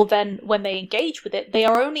most people then, when they engage with it, they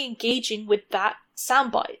are only engaging with that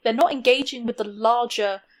soundbite. They're not engaging with the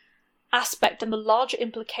larger aspect and the larger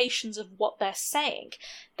implications of what they're saying.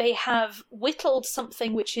 They have whittled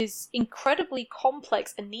something which is incredibly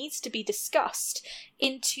complex and needs to be discussed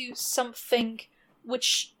into something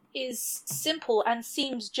which is simple and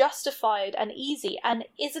seems justified and easy and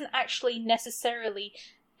isn't actually necessarily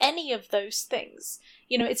any of those things.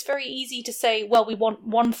 It's very easy to say, well, we want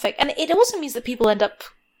one thing, and it also means that people end up,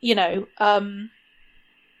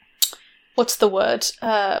 what's the word?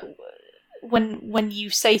 When you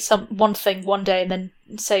say one thing one day and then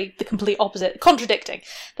say the complete opposite, contradicting.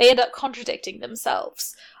 They end up contradicting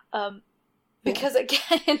themselves. Because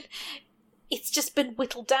again, it's just been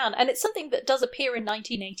whittled down. And it's something that does appear in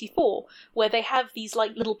 1984, where they have these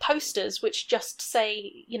like little posters which just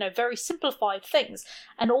say, very simplified things.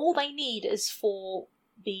 And all they need is for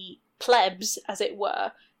the plebs, as it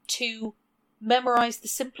were, to memorize the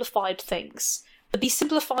simplified things. But these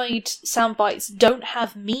simplified sound bites don't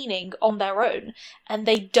have meaning on their own, and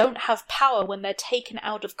they don't have power when they're taken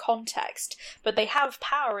out of context. But they have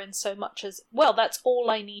power in so much as, well, that's all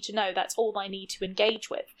I need to know, that's all I need to engage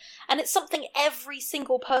with. And it's something every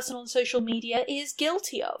single person on social media is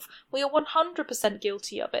guilty of. We are 100%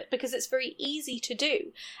 guilty of it, because it's very easy to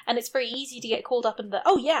do, and it's very easy to get caught up in the,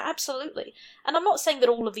 oh yeah, absolutely. And I'm not saying that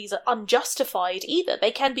all of these are unjustified either.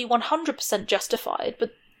 They can be 100% justified,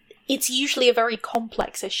 but it's usually a very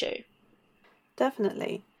complex issue.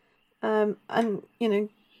 Definitely. And,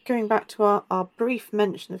 going back to our brief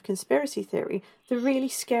mention of conspiracy theory, the really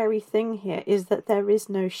scary thing here is that there is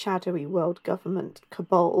no shadowy world government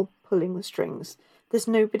cabal pulling the strings. There's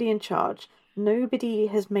nobody in charge. Nobody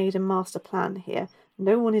has made a master plan here.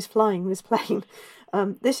 No one is flying this plane.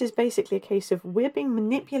 This is basically a case of we're being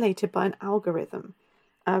manipulated by an algorithm.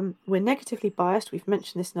 We're negatively biased, we've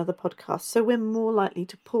mentioned this in other podcasts, so we're more likely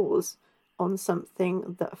to pause on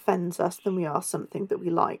something that offends us than we are something that we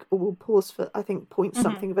like, or we'll pause for, I think,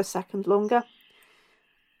 something of a second longer.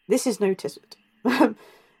 This is noticed.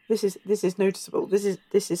 This is noticeable.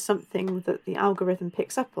 This is something that the algorithm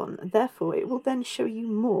picks up on, and therefore it will then show you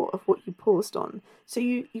more of what you paused on. So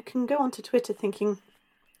you can go onto Twitter thinking,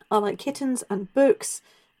 I like kittens and books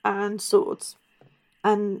and swords.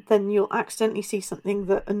 And then you'll accidentally see something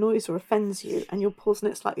that annoys or offends you, and you'll pause on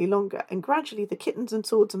it slightly longer, and gradually the kittens and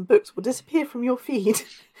swords and books will disappear from your feed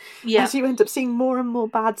as you end up seeing more and more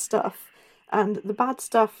bad stuff. And the bad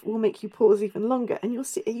stuff will make you pause even longer, and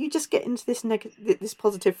you just get into this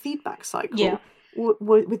positive feedback cycle,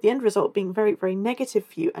 with the end result being very, very negative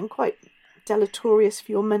for you and quite deleterious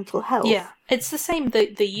for your mental health. Yeah, it's the same, the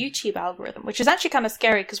YouTube algorithm, which is actually kind of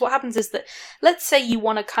scary, because what happens is that, let's say you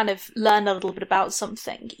want to kind of learn a little bit about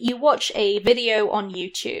something, you watch a video on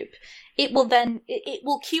YouTube, it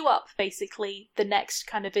will queue up basically the next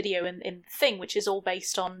kind of video in the thing, which is all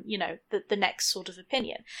based on, the next sort of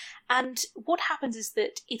opinion. And what happens is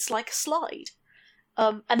that it's like a slide,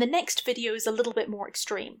 and the next video is a little bit more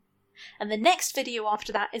extreme. And the next video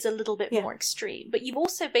after that is a little bit more extreme. But you've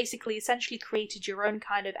also basically essentially created your own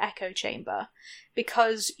kind of echo chamber,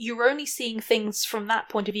 because you're only seeing things from that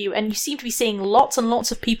point of view, and you seem to be seeing lots and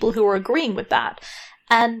lots of people who are agreeing with that,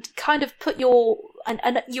 and kind of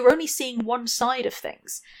and you're only seeing one side of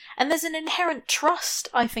things. And there's an inherent trust,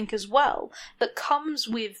 I think, as well, that comes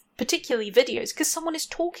with particularly videos, because someone is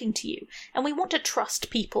talking to you, and we want to trust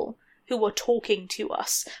people who are talking to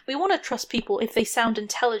us. We want to trust people if they sound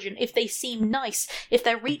intelligent, if they seem nice, if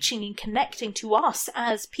they're reaching and connecting to us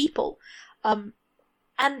as people. And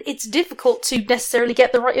it's difficult to necessarily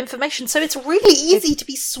get the right information, so it's really easy to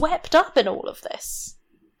be swept up in all of this.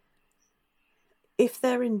 If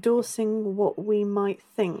they're endorsing what we might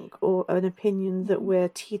think, or an opinion that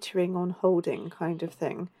we're teetering on holding kind of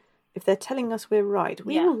thing, if they're telling us we're right,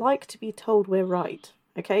 we all like to be told we're right.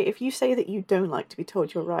 Okay, if you say that you don't like to be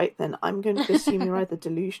told you're right, then I'm going to assume you're either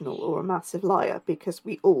delusional or a massive liar, because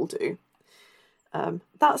we all do.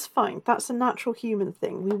 That's fine. That's a natural human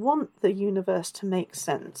thing. We want the universe to make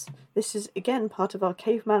sense. This is, again, part of our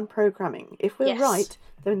caveman programming. If we're right,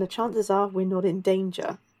 then the chances are we're not in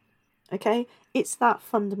danger. Okay? It's that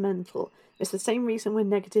fundamental. It's the same reason we're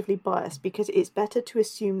negatively biased, because it's better to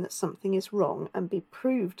assume that something is wrong and be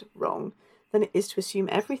proved wrong than it is to assume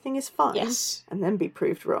everything is fine and then be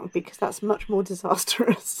proved wrong, because that's much more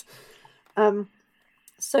disastrous.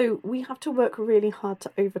 So we have to work really hard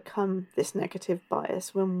to overcome this negative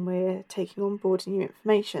bias when we're taking on board new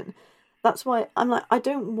information. That's why I'm like, I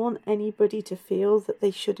don't want anybody to feel that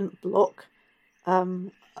they shouldn't block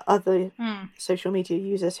other social media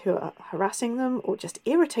users who are harassing them or just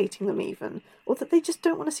irritating them even, or that they just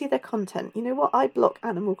don't want to see their content. You know what? I block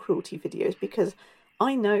animal cruelty videos because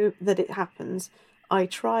I know that it happens. I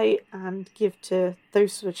try and give to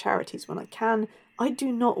those sort of charities when I can. I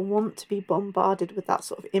do not want to be bombarded with that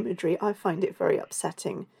sort of imagery. I find it very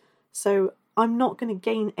upsetting. So I'm not going to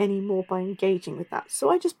gain any more by engaging with that. So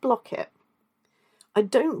I just block it. I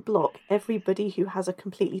don't block everybody who has a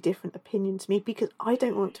completely different opinion to me, because I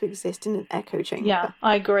don't want to exist in an echo chamber. Yeah,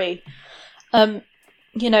 I agree.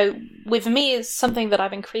 With me, something that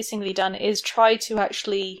I've increasingly done is try to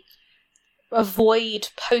actually avoid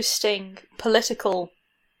posting political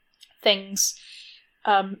things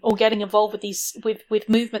or getting involved with these with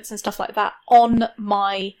movements and stuff like that on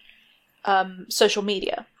my social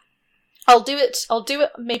media. I'll do it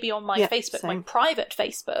maybe on my Facebook, my private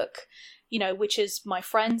Facebook, which is my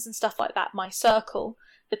friends and stuff like that, my circle,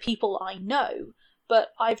 the people I know. But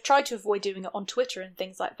I've tried to avoid doing it on Twitter and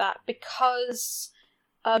things like that, because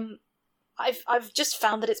I've just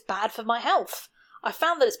found that it's bad for my health. I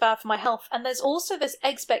found that it's bad for my health. And there's also this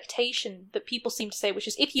expectation that people seem to say, which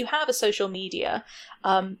is if you have a social media,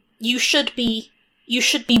 you should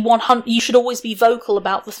always be vocal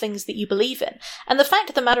about the things that you believe in. And the fact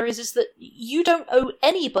of the matter is that you don't owe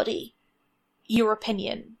anybody your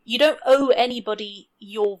opinion. You don't owe anybody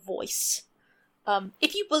your voice.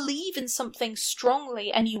 If you believe in something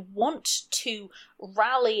strongly and you want to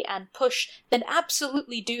rally and push, then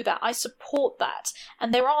absolutely do that. I support that.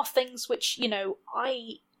 And there are things which,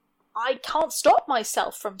 I can't stop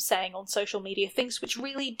myself from saying on social media, things which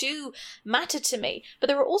really do matter to me. But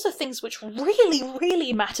there are also things which really,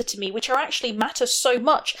 really matter to me, which actually matter so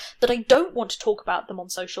much that I don't want to talk about them on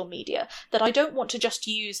social media, that I don't want to just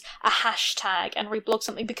use a hashtag and reblog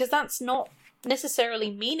something, because that's not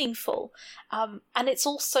necessarily meaningful. And it's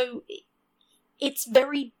also, it's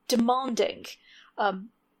very demanding. And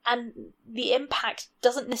the impact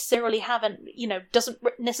doesn't necessarily doesn't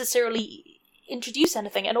necessarily introduce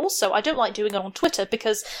anything. And also, I don't like doing it on Twitter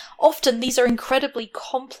because often these are incredibly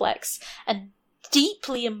complex and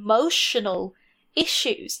deeply emotional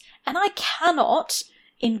issues. And I cannot,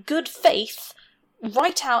 in good faith,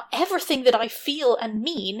 write out everything that I feel and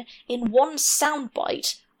mean in one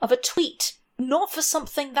soundbite of a tweet. Not for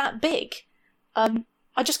something that big.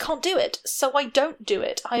 I just can't do it. So I don't do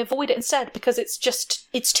it. I avoid it instead because it's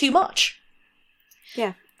too much.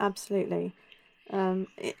 Yeah, absolutely.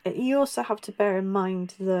 You also have to bear in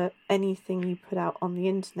mind that anything you put out on the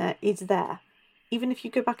internet is there. Even if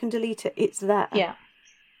you go back and delete it, it's there. Yeah.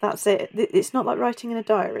 That's it. It's not like writing in a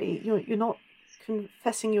diary. You're not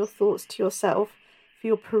confessing your thoughts to yourself for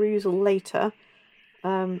your perusal later.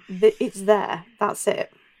 It's there. That's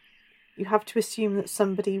it. You have to assume that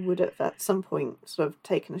somebody would have at some point sort of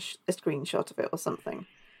taken a screenshot of it or something.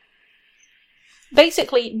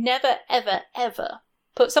 Basically, never, ever, ever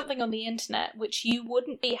put something on the internet which you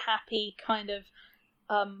wouldn't be happy kind of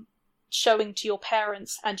showing to your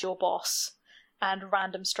parents and your boss and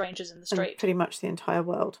random strangers in the street. And pretty much the entire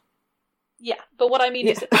world. Yeah, but what I mean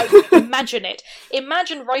is, imagine it.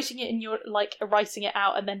 Imagine writing it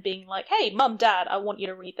out and then being like, hey, Mum, Dad, I want you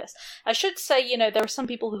to read this. I should say, there are some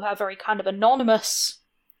people who have very kind of anonymous,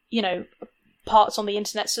 parts on the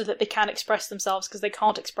internet so that they can express themselves because they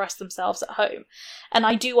can't express themselves at home. And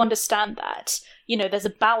I do understand that. There's a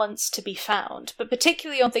balance to be found. But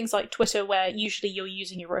particularly on things like Twitter, where usually you're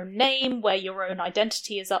using your own name, where your own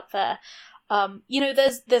identity is up there,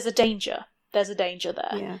 there's a danger. There's a danger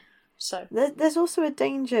there. Yeah. So there's also a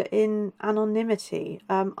danger in anonymity.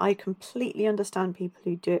 I completely understand people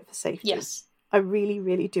who do it for safety. Yes. I really,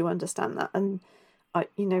 really do understand that. And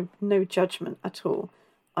no judgment at all.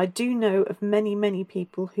 I do know of many, many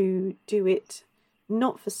people who do it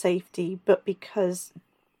not for safety, but because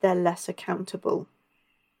they're less accountable.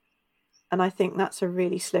 And I think that's a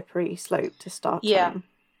really slippery slope to start on.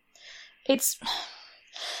 It's...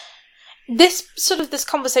 This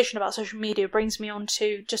conversation about social media brings me on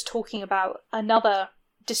to just talking about another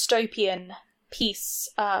dystopian piece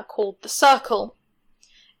called The Circle.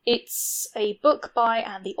 It's a book by,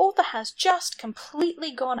 and the author has just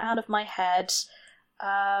completely gone out of my head.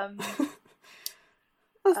 As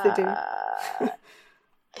they do.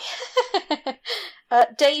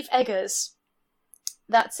 Dave Eggers.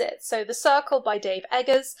 That's it. So The Circle by Dave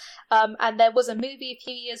Eggers. And there was a movie a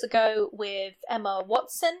few years ago with Emma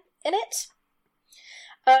Watson in it.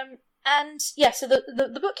 So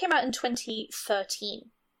the book came out in 2013.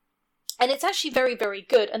 And it's actually very, very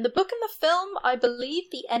good. And the book and the film, I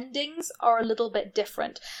believe the endings are a little bit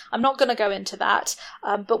different. I'm not going to go into that.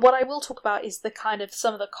 But what I will talk about is the kind of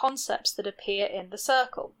some of the concepts that appear in The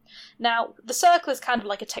Circle. Now, The Circle is kind of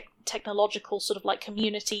like a technological sort of like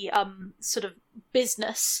community sort of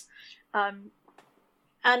business.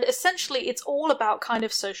 And essentially it's all about kind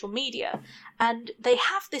of social media. And they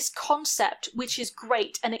have this concept which is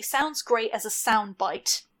great, and it sounds great as a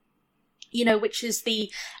soundbite. Which is the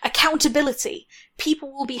accountability.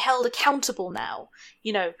 People will be held accountable now.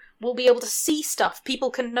 We'll be able to see stuff.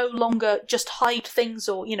 People can no longer just hide things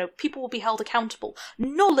or, people will be held accountable.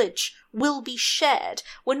 Knowledge will be shared.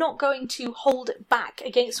 We're not going to hold it back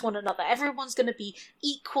against one another. Everyone's going to be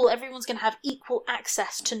equal. Everyone's going to have equal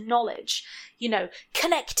access to knowledge.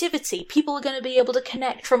 Connectivity. People are going to be able to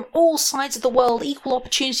connect from all sides of the world, equal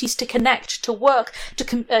opportunities to connect, to work, to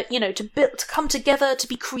build, to come together, to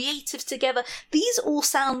be creative together. These all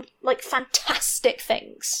sound like fantastic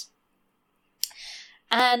things.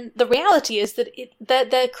 And the reality is that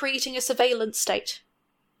they're creating a surveillance state.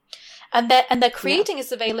 And they're creating a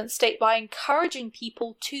surveillance state by encouraging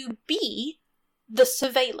people to be the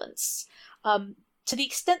surveillance. To the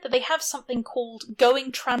extent that they have something called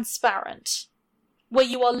going transparent. where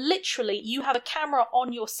you are literally, you have a camera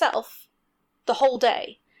on yourself the whole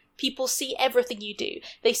day. People see everything you do.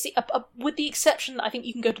 They see, with the exception, I think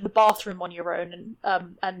you can go to the bathroom on your own,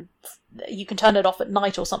 and you can turn it off at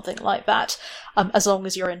night or something like that, as long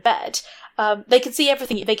as you're in bed. They can see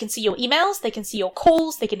everything. They can see your emails, they can see your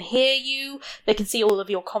calls, they can hear you, they can see all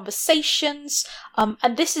of your conversations.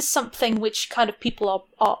 And this is something which kind of people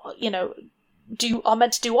are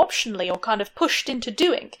meant to do optionally or kind of pushed into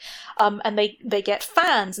doing. And they get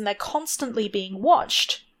fans, and they're constantly being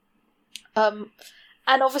watched.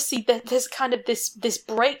 And obviously there's kind of this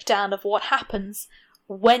breakdown of what happens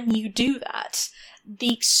when you do that.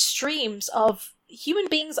 The extremes of human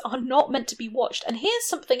beings are not meant to be watched. And here's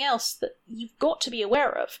something else that you've got to be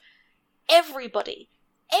aware of. Everybody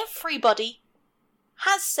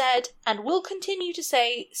has said and will continue to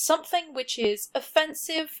say something which is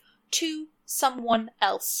offensive to someone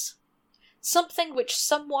else. Something which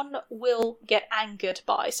someone will get angered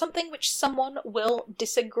by. Something which someone will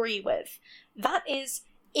disagree with. That is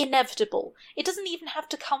inevitable. It doesn't even have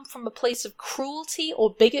to come from a place of cruelty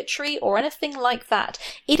or bigotry or anything like that.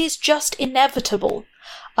 It is just inevitable.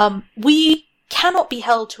 We cannot be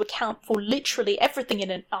held to account for literally everything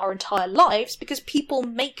in our entire lives because people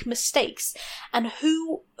make mistakes. And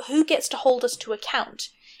who gets to hold us to account?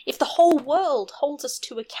 If the whole world holds us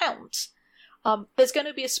to account, there's going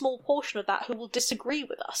to be a small portion of that who will disagree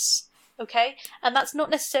with us, okay? And that's not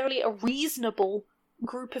necessarily a reasonable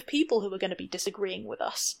group of people who are going to be disagreeing with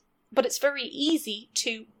us. But it's very easy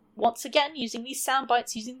to, once again, using these sound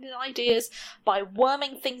bites, using these ideas, by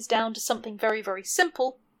worming things down to something very, very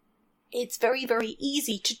simple, it's very, very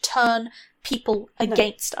easy to turn people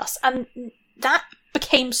against us. And that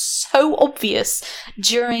became so obvious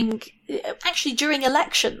during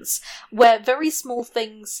elections, where very small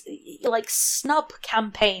things like snub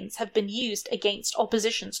campaigns have been used against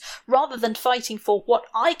oppositions. Rather than fighting for what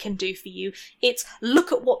I can do for you, it's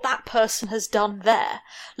look at what that person has done there.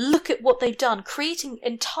 Look at what they've done, creating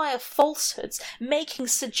entire falsehoods, making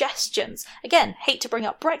suggestions. Again, hate to bring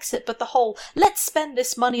up Brexit, but the whole, let's spend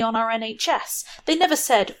this money on our NHS. They never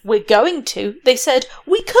said, we're going to. They said,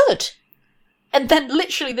 we could. And then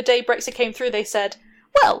literally the day Brexit came through, they said,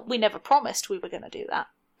 well, we never promised we were going to do that.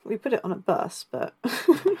 We put it on a bus, but...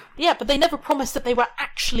 Yeah, but they never promised that they were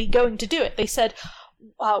actually going to do it. They said,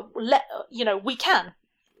 we can.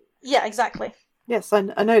 Yeah, exactly. Yes, I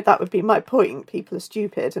know that would be my point. People are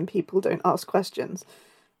stupid and people don't ask questions,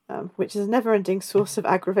 which is a never-ending source of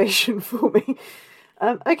aggravation for me.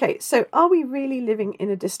 Okay, so are we really living in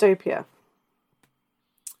a dystopia?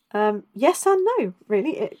 Yes and no,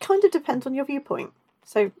 really. It kind of depends on your viewpoint.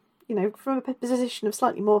 So, from a position of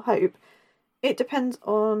slightly more hope, it depends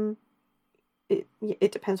on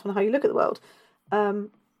how you look at the world.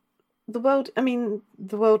 The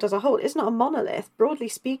world as a whole is not a monolith. Broadly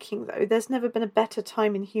speaking, though, there's never been a better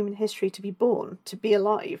time in human history to be born, to be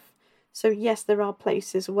alive. So yes, there are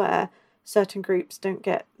places where certain groups don't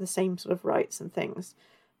get the same sort of rights and things.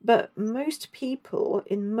 But most people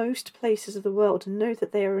in most places of the world know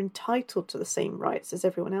that they are entitled to the same rights as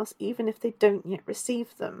everyone else, even if they don't yet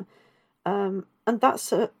receive them. And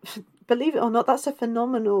that's believe it or not, that's a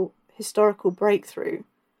phenomenal historical breakthrough.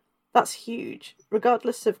 That's huge.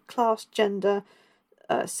 Regardless of class, gender,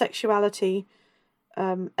 sexuality,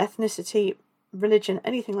 ethnicity, religion,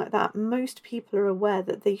 anything like that, most people are aware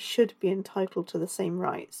that they should be entitled to the same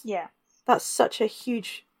rights. Yeah. That's such a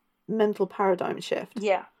huge mental paradigm shift.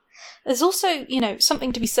 Yeah. There's also,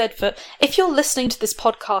 something to be said for, if you're listening to this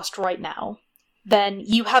podcast right now, then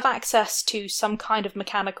you have access to some kind of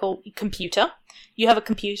mechanical computer. You have a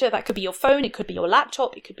computer. That could be your phone, it could be your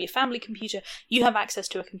laptop, it could be a family computer. You have access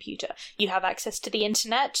to a computer. You have access to the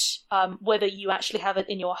internet, whether you actually have it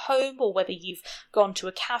in your home or whether you've gone to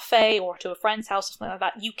a cafe or to a friend's house or something like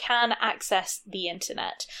that. You can access the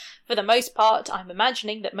internet. For the most part, I'm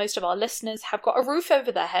imagining that most of our listeners have got a roof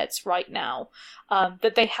over their heads right now,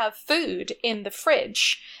 that they have food in the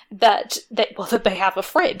fridge, that they have a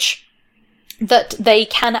fridge that they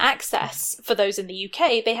can access. For those in the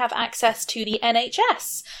UK, they have access to the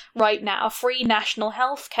NHS right now, free national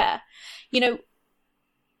health care.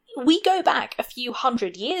 We go back a few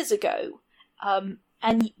hundred years ago,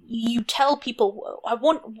 and you tell people,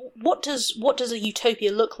 what does a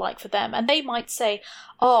utopia look like for them? And they might say,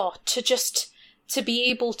 to be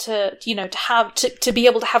able to, to be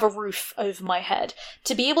able to have a roof over my head,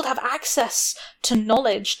 to be able to have access to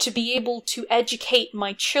knowledge, to be able to educate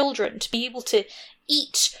my children, to be able to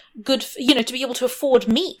eat good, to be able to afford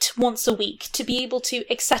meat once a week, to be able to,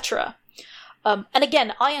 etc. And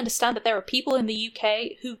again, I understand that there are people in the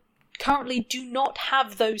UK who currently do not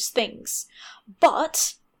have those things,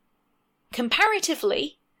 but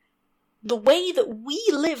comparatively, the way that we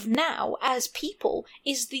live now as people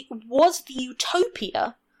was the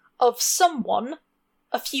utopia of someone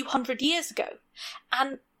a few hundred years ago.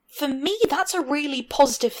 And for me, that's a really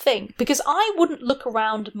positive thing, because I wouldn't look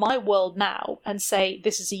around my world now and say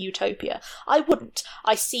this is a utopia. I wouldn't.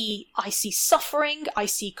 I see suffering, I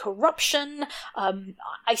see corruption,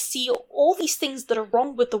 I see all these things that are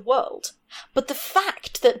wrong with the world. But the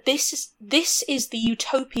fact that this is the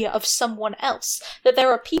utopia of someone else, that there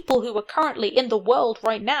are people who are currently in the world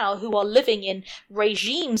right now who are living in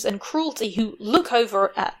regimes and cruelty, who look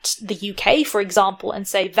over at the UK, for example, and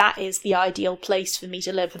say that is the ideal place for me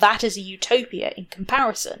to live, that is a utopia in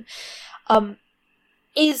comparison,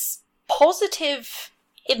 is positive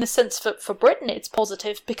in the sense for Britain. It's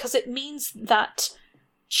positive because it means that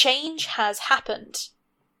change has happened.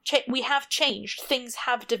 We have changed, things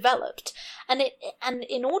have developed, and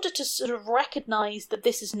in order to sort of recognise that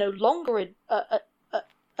this is no longer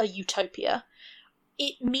a utopia,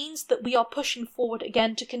 it means that we are pushing forward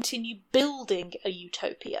again to continue building a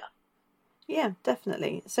utopia. Yeah,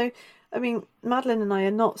 definitely. So, I mean, Madeline and I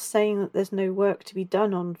are not saying that there's no work to be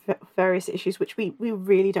done on various issues, which we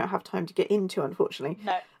really don't have time to get into, unfortunately.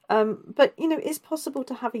 No. But, you know, it's possible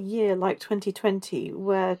to have a year like 2020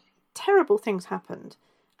 where terrible things happened,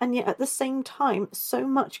 and yet at the same time, so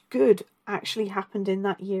much good actually happened in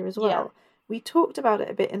that year as well. Yeah. We talked about it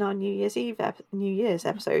a bit in our New Year's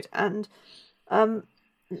episode, and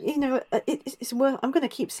you know, it's worth. I'm going to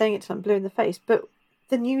keep saying it till I'm blue in the face, but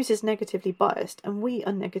the news is negatively biased, and we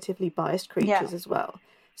are negatively biased creatures as well.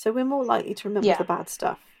 So we're more likely to remember the bad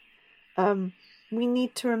stuff. We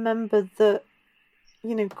need to remember that,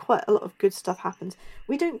 you know, quite a lot of good stuff happens.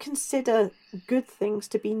 We don't consider good things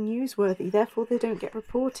to be newsworthy, therefore they don't get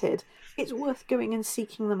reported. It's worth going and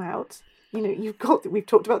seeking them out. You know, we've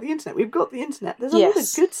talked about the internet. We've got the internet. There's a lot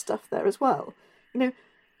of good stuff there as well. You know,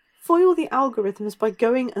 foil the algorithms by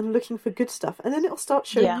going and looking for good stuff, and then it'll start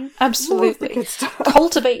showing you more of the good stuff.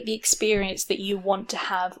 Cultivate the experience that you want to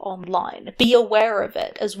have online. Be aware of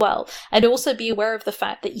it as well, and also be aware of the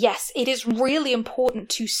fact that yes, it is really important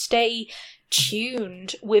to stay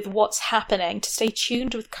tuned with what's happening, to stay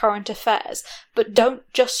tuned with current affairs, but don't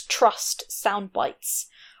just trust sound bites.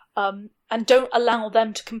 And don't allow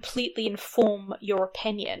them to completely inform your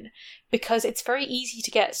opinion, because it's very easy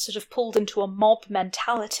to get sort of pulled into a mob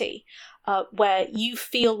mentality where you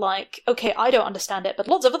feel like, okay, I don't understand it, but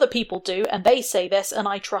lots of other people do, and they say this, and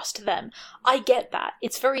I trust them. I get that.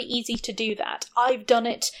 It's very easy to do that. I've done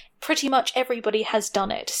it. Pretty much everybody has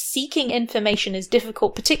done it. Seeking information is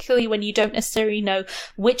difficult, particularly when you don't necessarily know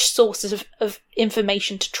which sources of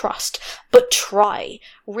information to trust. But try.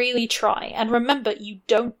 Really try. And remember, you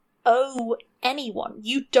don't owe anyone.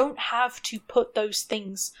 You don't have to put those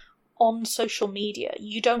things on social media.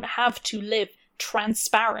 You don't have to live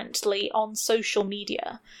transparently on social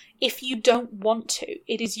media if you don't want to.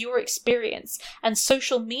 It is your experience, and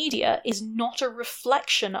social media is not a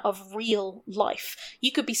reflection of real life.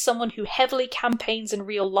 You could be someone who heavily campaigns in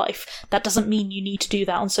real life. That doesn't mean you need to do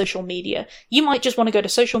that on social media. You might just want to go to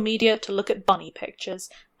social media to look at bunny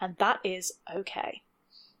pictures, and that is okay.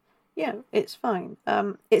 Yeah, it's fine.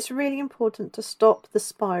 It's really important to stop the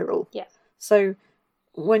spiral. Yeah. So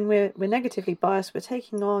when we're negatively biased, we're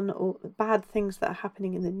taking on all the bad things that are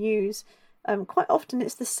happening in the news. Quite often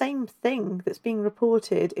it's the same thing that's being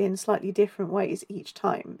reported in slightly different ways each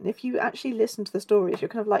time. And if you actually listen to the stories, you're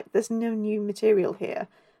kind of like, there's no new material here.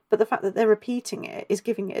 But the fact that they're repeating it is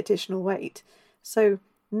giving it additional weight. So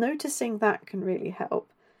noticing that can really help.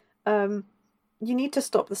 You need to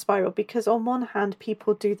stop the spiral, because on one hand,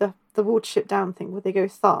 people do the watership down thing where they go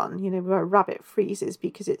Tharn, you know, where a rabbit freezes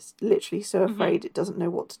because it's literally so afraid it doesn't know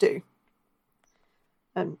what to do.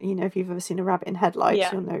 And, you know, if you've ever seen a rabbit in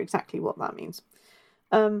headlights, you'll know exactly what that means.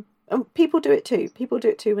 And people do it too. People do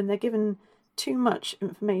it too when they're given too much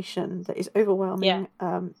information that is overwhelming.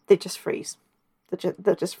 They just freeze.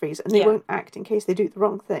 They'll just freeze, and they won't act in case they do the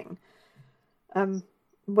wrong thing.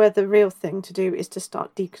 Where the real thing to do is to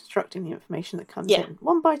start deconstructing the information that comes in,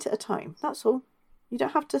 one bite at a time. That's all. You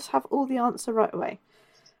don't have to have all the answer right away.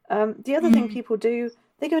 The other thing people do,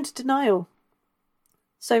 they go into denial.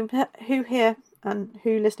 So who here and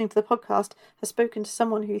who listening to the podcast has spoken to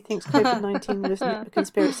someone who thinks COVID-19 was a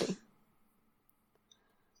conspiracy?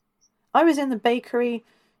 I was in the bakery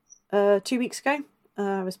 2 weeks ago.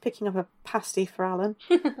 I was picking up a pasty for Alan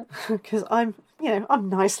because I'm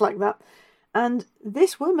nice like that. And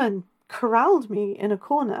this woman corralled me in a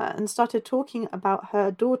corner and started talking about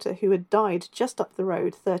her daughter who had died just up the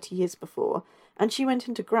road 30 years before. And she went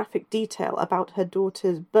into graphic detail about her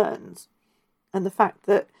daughter's burns and the fact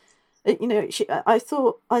that I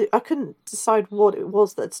thought I couldn't decide what it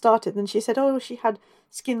was that started. And she said, "Oh, she had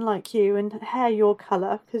skin like you and hair your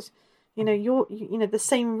colour, because you're the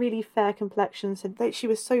same really fair complexion." Said that she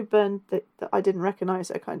was so burned that I didn't recognise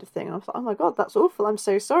her, kind of thing. And I was like, "Oh my God, that's awful. I'm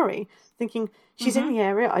so sorry." Thinking she's in the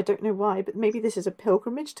area. I don't know why, but maybe this is a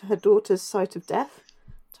pilgrimage to her daughter's site of death,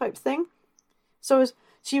 type thing. So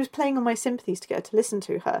she was playing on my sympathies to get her to listen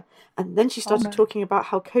to her. And then she started talking about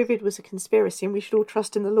how COVID was a conspiracy and we should all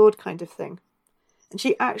trust in the Lord, kind of thing. And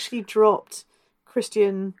she actually dropped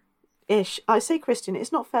Christian-ish. I say Christian,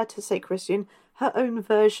 it's not fair to say Christian, her own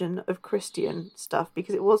version of Christian stuff,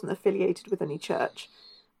 because it wasn't affiliated with any church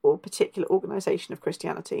or particular organisation of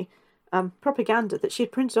Christianity. Propaganda that she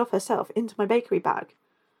had printed off herself into my bakery bag.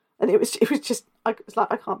 And it was just, I was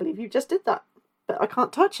like, I can't believe you just did that. But I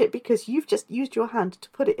can't touch it because you've just used your hand to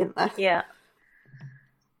put it in there. Yeah.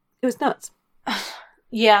 It was nuts.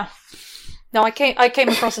 Yeah. No, I came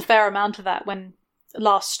across a fair amount of that when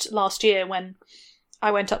last year when I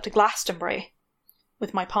went up to Glastonbury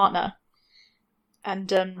with my partner.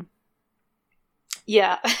 And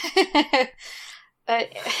yeah.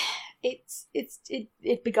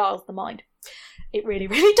 It beguiles the mind. It really,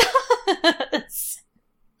 really does.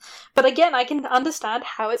 But again, I can understand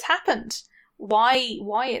how it's happened. Why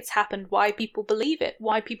it's happened, why people believe it,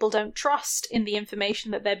 why people don't trust in the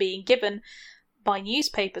information that they're being given by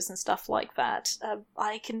newspapers and stuff like that.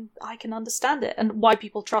 I can understand it, and why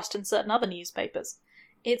people trust in certain other newspapers.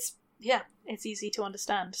 It's easy to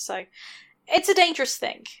understand. So it's a dangerous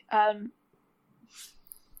thing.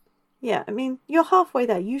 Yeah, I mean, you're halfway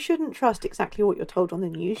there. You shouldn't trust exactly what you're told on the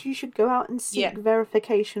news. You should go out and seek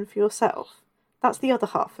verification for yourself. That's the other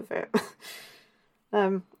half of it.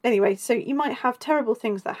 Anyway, so you might have terrible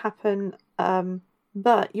things that happen,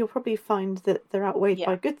 but you'll probably find that they're outweighed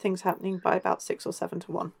by good things happening by about 6 or 7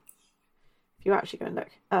 to 1. If you actually go and look.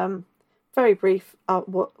 Very brief,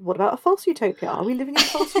 what about a false utopia? Are we living in a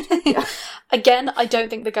false utopia? Again, I don't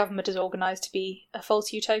think the government is organised to be a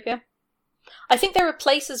false utopia. I think there are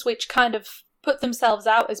places which kind of put themselves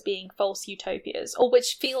out as being false utopias, or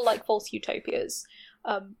which feel like false utopias.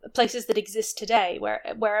 Places that exist today where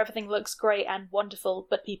everything looks great and wonderful,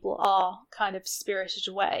 but people are kind of spirited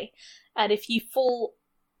away. And if you fall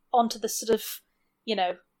onto the sort of,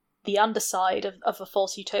 the underside of a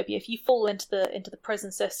false utopia, if you fall into the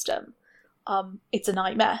prison system, it's a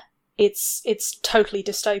nightmare. It's totally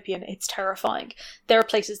dystopian. It's terrifying. There are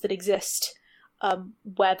places that exist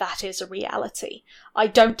where that is a reality. I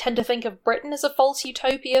don't tend to think of Britain as a false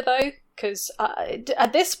utopia, though, because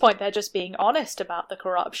at this point they're just being honest about the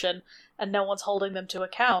corruption and no one's holding them to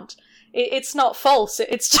account. It's not false,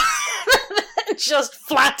 it's just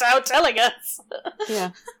flat out telling us.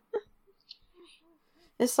 Yeah.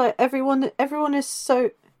 It's like everyone is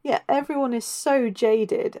so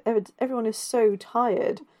jaded, everyone is so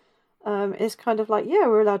tired. It's kind of like,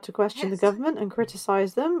 we're allowed to question the government and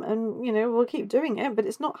criticise them, and we'll keep doing it, but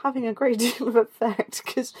it's not having a great deal of effect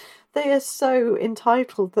because they are so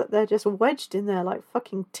entitled that they're just wedged in there like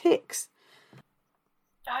fucking ticks.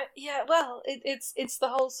 It's the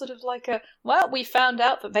whole sort of like we found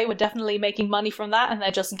out that they were definitely making money from that, and they're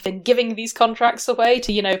just been giving these contracts away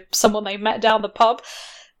to someone they met down the pub.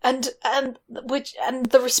 And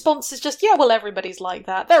the response is just, everybody's like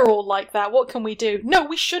that. They're all like that. What can we do? No,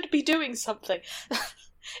 we should be doing something.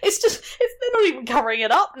 They're not even covering it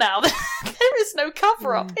up now. There is no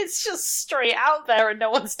cover up. It's just straight out there and no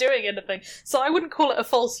one's doing anything. So I wouldn't call it a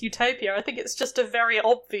false utopia. I think it's just a very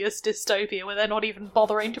obvious dystopia where they're not even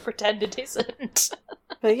bothering to pretend it isn't.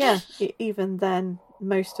 But even then,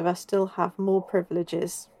 most of us still have more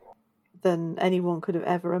privileges than anyone could have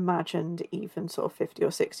ever imagined, even sort of 50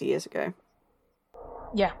 or 60 years ago.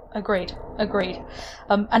 Yeah, agreed.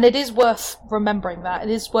 And it is worth remembering that.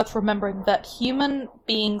 It is worth remembering that human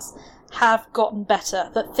beings have gotten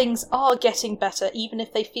better, that things are getting better, even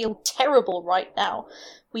if they feel terrible right now.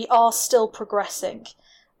 We are still progressing,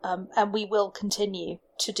 and we will continue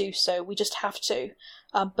to do so. We just have to.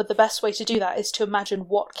 But the best way to do that is to imagine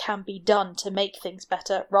what can be done to make things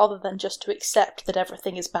better, rather than just to accept that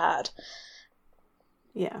everything is bad.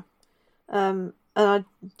 Yeah. And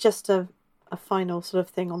just a final sort of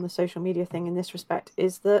thing on the social media thing in this respect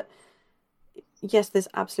is that, yes, there's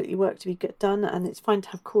absolutely work to be done, and it's fine to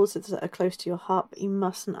have causes that are close to your heart, but you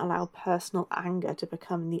mustn't allow personal anger to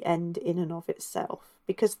become the end in and of itself,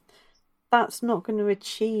 because that's not going to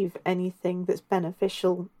achieve anything that's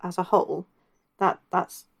beneficial as a whole.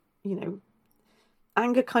 That's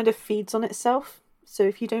anger kind of feeds on itself. So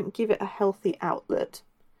if you don't give it a healthy outlet,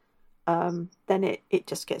 then it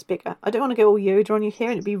just gets bigger. I don't want to go all Yoda on you here,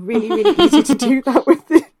 and it'd be really, really easy to do that with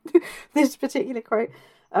this particular quote.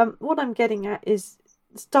 What I'm getting at is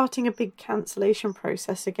starting a big cancellation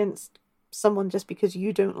process against someone just because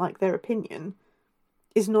you don't like their opinion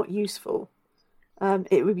is not useful.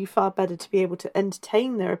 It would be far better to be able to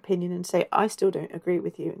entertain their opinion and say, I still don't agree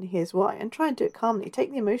with you, and here's why, and try and do it calmly.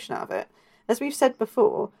 Take the emotion out of it. As we've said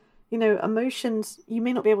before, emotions, you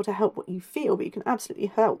may not be able to help what you feel, but you can absolutely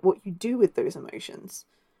help what you do with those emotions.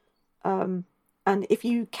 And if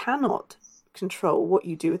you cannot control what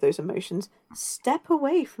you do with those emotions, step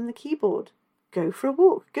away from the keyboard. Go for a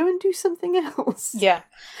walk. Go and do something else. Yeah.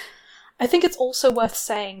 I think it's also worth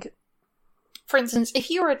saying, for instance, if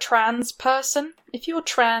you're a trans person, if you're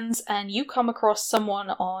trans and you come across someone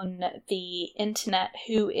on the internet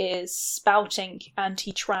who is spouting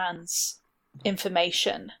anti-trans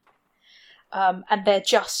information, and they're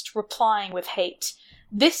just replying with hate,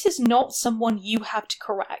 this is not someone you have to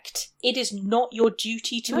correct. It is not your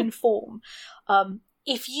duty to inform.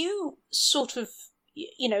 If you sort of,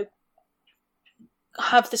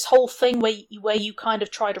 have this whole thing where you kind of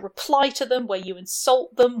try to reply to them, where you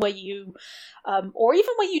insult them, where you, or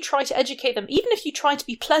even where you try to educate them, even if you try to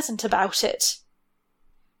be pleasant about it,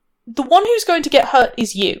 the one who's going to get hurt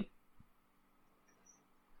is you.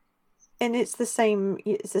 And it's the same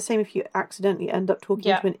if you accidentally end up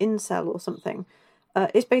talking to an incel or something.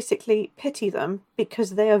 It's basically pity them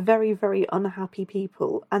because they are very, very unhappy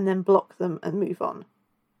people, and then block them and move on.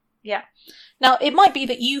 Yeah. Now, it might be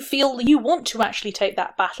that you feel you want to actually take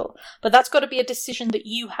that battle, but that's got to be a decision that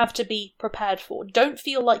you have to be prepared for. Don't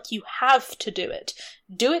feel like you have to do it.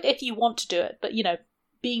 Do it if you want to do it, but,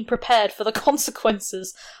 being prepared for the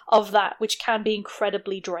consequences of that, which can be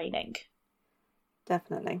incredibly draining.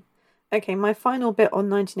 Definitely. Okay, my final bit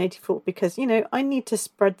on 1984, because, I need to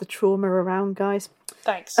spread the trauma around, guys.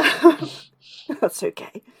 Thanks. That's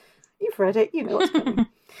okay. You've read it, you know what's coming.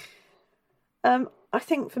 I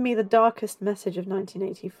think for me the darkest message of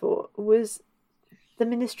 1984 was the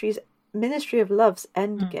Ministry of Love's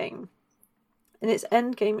endgame. And its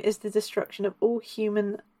endgame is the destruction of all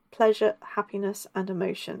human pleasure, happiness, and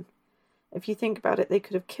emotion. If you think about it, they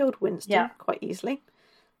could have killed Winston quite easily.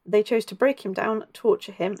 They chose to break him down,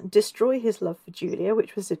 torture him, destroy his love for Julia,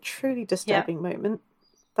 which was a truly disturbing moment.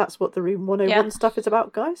 That's what the Room 101 stuff is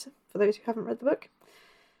about, guys, for those who haven't read the book.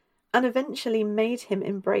 And eventually made him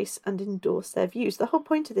embrace and endorse their views. The whole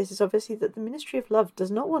point of this is obviously that the Ministry of Love does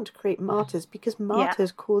not want to create martyrs because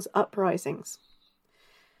martyrs cause uprisings.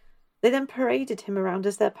 They then paraded him around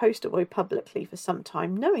as their poster boy publicly for some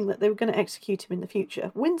time, knowing that they were going to execute him in the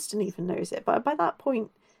future. Winston even knows it, but by that point,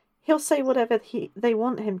 he'll say whatever they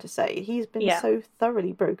want him to say. He's been so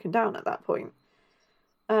thoroughly broken down at that point.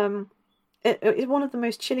 One of the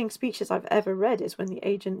most chilling speeches I've ever read is when the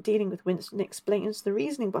agent dealing with Winston explains the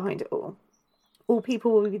reasoning behind it all. All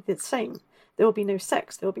people will be the same. There will be no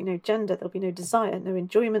sex, there will be no gender, there will be no desire, no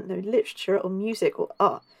enjoyment, no literature or music or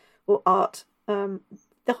art.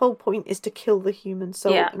 The whole point is to kill the human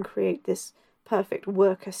soul and create this perfect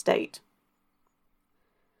worker state.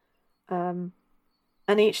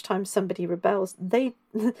 And each time somebody rebels, they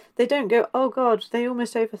don't go, oh God, they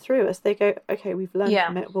almost overthrew us. They go, okay, we've learned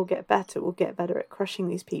from it. We'll get better. We'll get better at crushing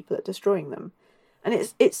these people, at destroying them. And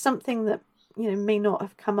it's something that may not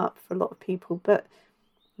have come up for a lot of people, but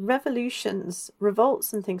revolutions,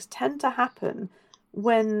 revolts, and things tend to happen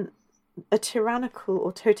when a tyrannical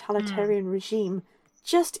or totalitarian regime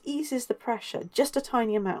just eases the pressure, just a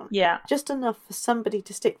tiny amount, just enough for somebody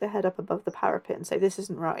to stick their head up above the parapet and say this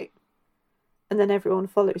isn't right. And then everyone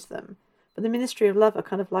follows them. But the Ministry of Love are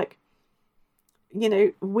kind of like,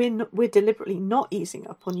 we're deliberately not easing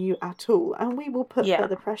up on you at all, and we will put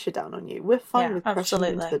further pressure down on you. We're fine with crushing you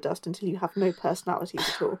into the dust until you have no personalities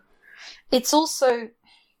at all. It's also,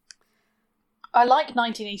 I like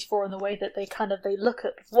 1984 in the way that they look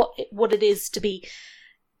at what it is to be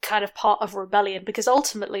kind of part of a rebellion, because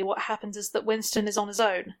ultimately what happens is that Winston is on his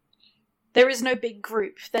own. There is no big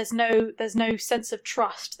group. There's no sense of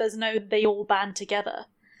trust. There's no they all band together.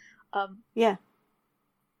 Yeah.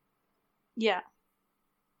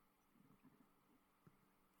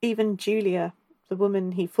 Even Julia, the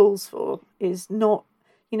woman he falls for, is not,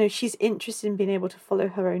 she's interested in being able to follow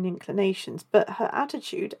her own inclinations, but her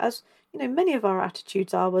attitude, as, many of our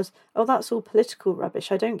attitudes are, was, oh, that's all political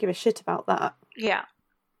rubbish. I don't give a shit about that. Yeah.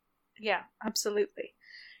 Yeah, absolutely.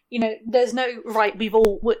 There's no right. We've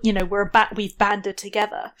all, we've banded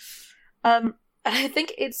together, and I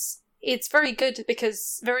think it's very good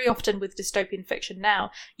because very often with dystopian fiction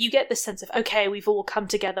now, you get this sense of okay, we've all come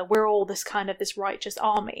together. We're all this righteous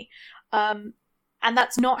army, and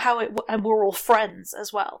that's not how it. And we're all friends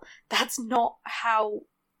as well. That's not how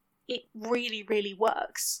it really, really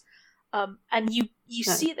works. And you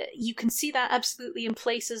see that, you can see that absolutely in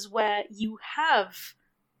places where you have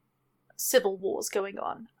civil wars going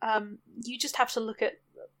on. You just have to look at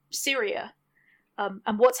Syria,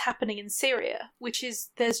 and what's happening in Syria, which is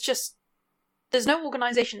there's no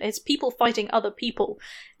organization. It's people fighting other people.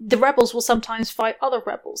 The rebels will sometimes fight other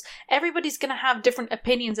rebels. Everybody's going to have different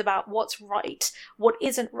opinions about what's right, what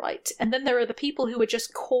isn't right. And then there are the people who are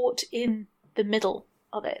just caught in the middle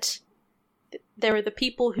of it. There are the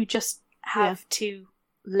people who just have to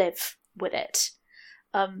live with it.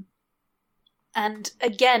 And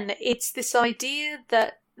again, it's this idea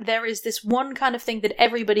that there is this one kind of thing that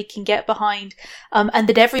everybody can get behind, and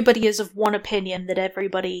that everybody is of one opinion, that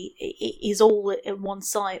everybody is all in one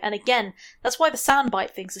side. And again, that's why the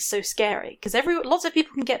soundbite things are so scary, because lots of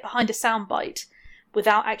people can get behind a soundbite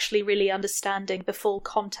without actually really understanding the full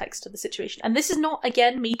context of the situation. And this is not,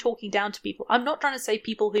 again, me talking down to people. I'm not trying to say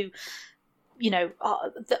people who,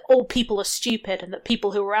 that all people are stupid, and that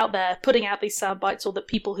people who are out there putting out these sound bites, or that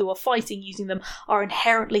people who are fighting using them, are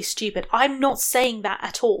inherently stupid. I'm not saying that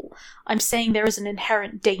at all. I'm saying there is an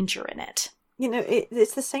inherent danger in it.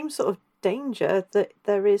 It's the same sort of danger that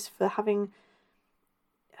there is for having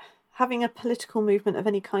a political movement of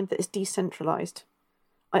any kind that is decentralised.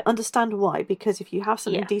 I understand why, because if you have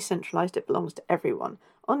something decentralised, it belongs to everyone.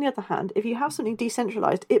 On the other hand, if you have something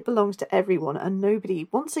decentralised, it belongs to everyone, and nobody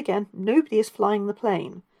is flying the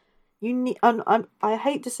plane. I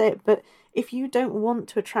hate to say it, but if you don't want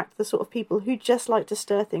to attract the sort of people who just like to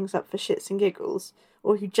stir things up for shits and giggles,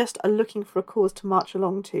 or who just are looking for a cause to march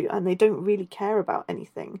along to, and they don't really care about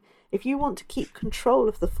anything, if you want to keep control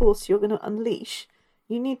of the force you're going to unleash,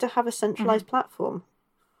 you need to have a centralised platform.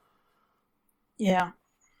 Yeah.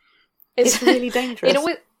 It's really dangerous.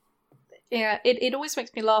 It always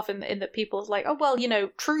makes me laugh in that people's like, oh, well,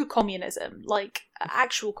 true communism, like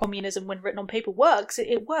actual communism when written on paper works.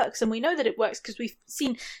 It works, and we know that it works because we've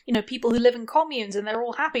seen, people who live in communes and they're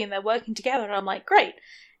all happy and they're working together. And I'm like, great.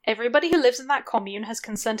 Everybody who lives in that commune has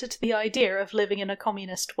consented to the idea of living in a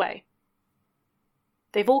communist way.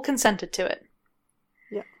 They've all consented to it.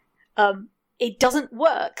 Yeah. It doesn't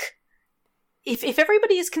work. If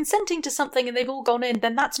everybody is consenting to something and they've all gone in,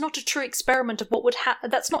 then that's not a true experiment of what would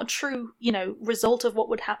happen. That's not a true, result of what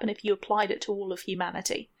would happen if you applied it to all of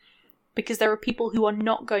humanity. Because there are people who are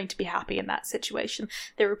not going to be happy in that situation.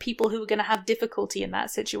 There are people who are going to have difficulty in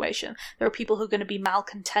that situation. There are people who are going to be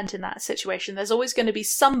malcontent in that situation. There's always going to be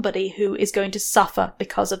somebody who is going to suffer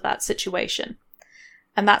because of that situation.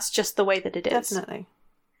 And that's just the way that it is. Definitely.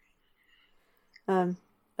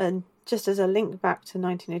 And just as a link back to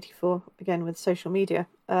 1984, again with social media,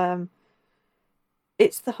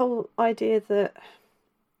 it's the whole idea that,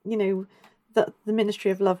 that the Ministry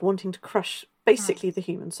of Love wanting to crush basically the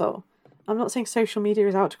human soul. I'm not saying social media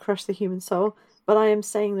is out to crush the human soul, but I am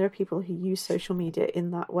saying there are people who use social media in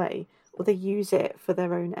that way, or they use it for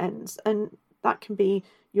their own ends. And that can be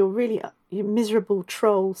your miserable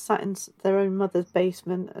troll sat in their own mother's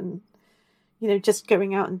basement and just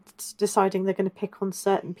going out and deciding they're going to pick on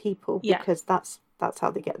certain people because that's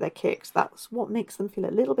how they get their kicks. That's what makes them feel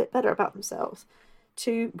a little bit better about themselves.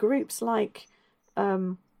 To groups like,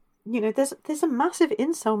 there's a massive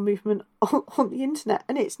incel movement on the internet,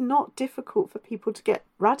 and it's not difficult for people to get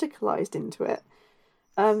radicalised into it.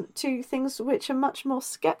 To things which are much more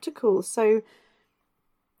sceptical. So,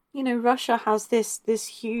 Russia has this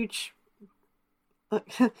huge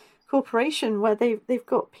corporation where they've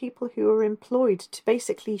got people who are employed to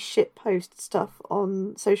basically shitpost stuff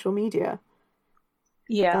on social media.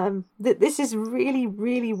 Yeah. This is really,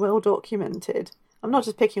 really well documented. I'm not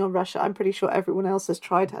just picking on Russia. I'm pretty sure everyone else has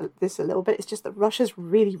tried this a little bit. It's just that Russia's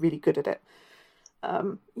really, really good at it.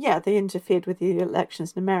 They interfered with the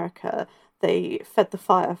elections in America. They fed the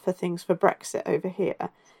fire for things for Brexit over here.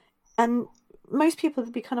 And most people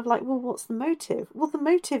would be kind of like, well, what's the motive? Well, the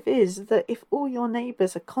motive is that if all your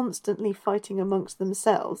neighbours are constantly fighting amongst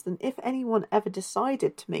themselves, then if anyone ever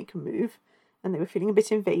decided to make a move and they were feeling a bit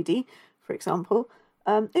invadey, for example,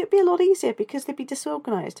 it would be a lot easier because they'd be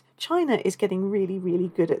disorganised. China is getting really, really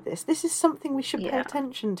good at this. This is something we should pay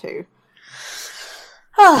attention to.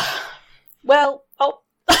 Well,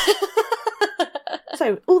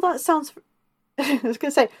 So, all that sounds... I was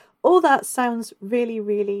going to say... All that sounds really,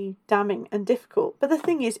 really damning and difficult. But the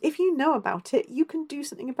thing is, if you know about it, you can do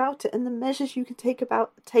something about it, and the measures you can take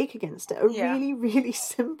against it are really, really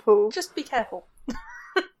simple. Just be careful.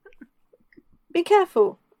 Be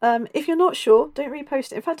careful. If you're not sure, don't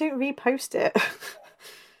repost it. In fact, don't repost it.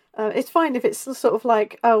 It's fine if it's sort of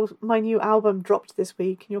like, oh, my new album dropped this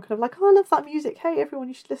week, and you're kind of like, oh, I love that music. Hey, everyone,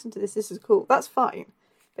 you should listen to this. This is cool. That's fine.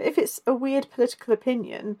 But if it's a weird political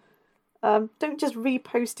opinion... Don't just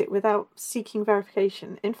repost it without seeking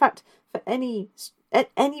verification. In fact, for any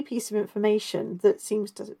piece of information that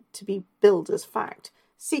seems to be billed as fact,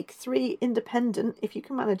 seek 3 independent, if you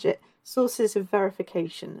can manage it, sources of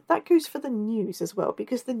verification. That goes for the news as well,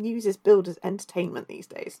 because the news is billed as entertainment these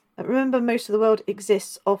days. Remember, most of the world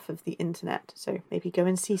exists off of the internet, so maybe go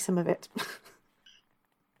and see some of it.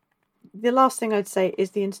 The last thing I'd say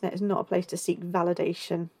is the internet is not a place to seek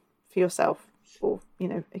validation for yourself or,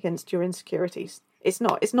 against your insecurities. It's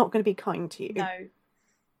not going to be kind to you. No.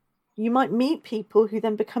 You might meet people who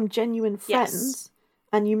then become genuine friends,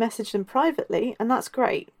 and you message them privately, and that's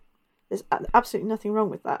great. There's absolutely nothing wrong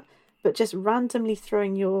with that. But just randomly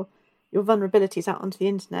throwing your vulnerabilities out onto the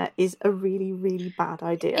internet is a really, really bad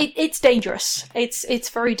idea. It's dangerous. It's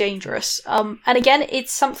very dangerous. And again,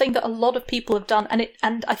 it's something that a lot of people have done,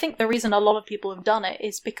 and I think the reason a lot of people have done it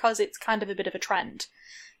is because it's kind of a bit of a trend.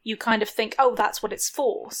 You kind of think, oh, that's what it's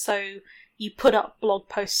for. So you put up blog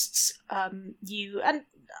posts.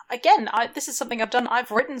 This is something I've done. I've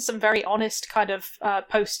written some very honest kind of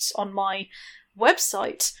posts on my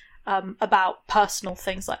website about personal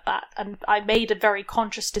things like that, and I made a very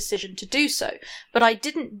conscious decision to do so, but I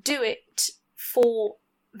didn't do it for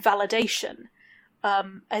validation.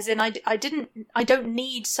 As in, I don't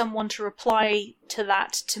need someone to reply to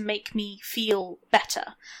that to make me feel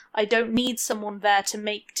better. I don't need someone there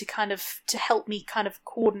to help me kind of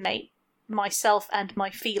coordinate myself and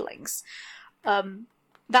my feelings.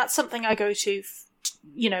 That's something I go to,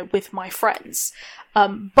 with my friends.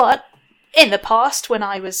 But in the past, when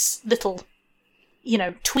I was little,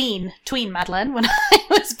 tween Madeline, when I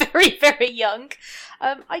was very, very young,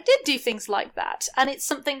 I did do things like that. And it's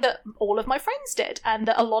something that all of my friends did, and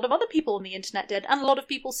that a lot of other people on the internet did, and a lot of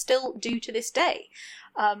people still do to this day.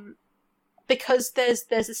 Because there's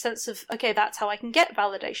a sense of, okay, that's how I can get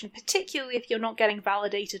validation, particularly if you're not getting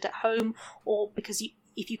validated at home, or because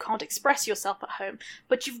if you can't express yourself at home.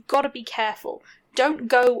 But you've got to be careful. Don't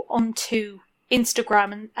go onto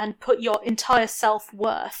Instagram and put your entire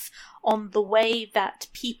self-worth on the way that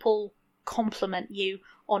people compliment you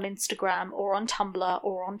on Instagram or on Tumblr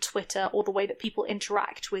or on Twitter, or the way that people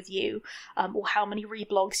interact with you, or how many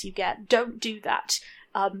reblogs you get. Don't do that.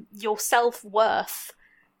 Your self-worth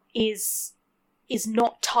is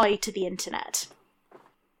not tied to the internet.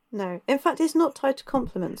 No. In fact, it's not tied to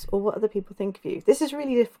compliments or what other people think of you. This is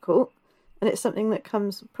really difficult, and it's something that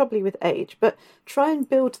comes probably with age, but try and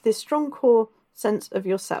build this strong core sense of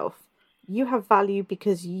yourself. You have value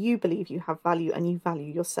because you believe you have value, and you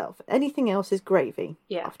value yourself. Anything else is gravy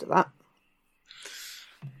after that.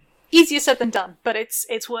 Easier said than done, but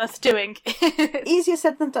it's worth doing. Easier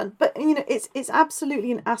said than done, but it's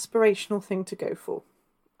absolutely an aspirational thing to go for,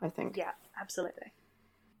 I think. Yeah, absolutely.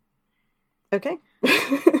 Okay.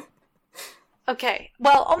 Okay,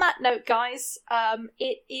 well, on that note, guys,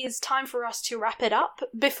 it is time for us to wrap it up.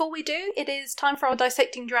 Before we do, it is time for our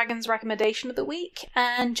Dissecting Dragons recommendation of the week.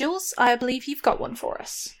 And Jules, I believe you've got one for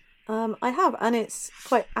us. I have, and it's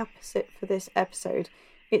quite apposite for this episode.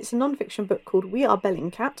 It's a non-fiction book called We Are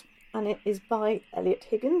Bellingcat, and it is by Eliot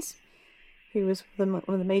Higgins, who was one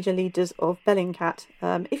of the major leaders of Bellingcat.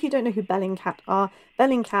 If you don't know who Bellingcat are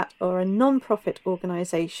a non-profit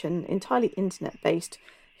organisation, entirely internet-based,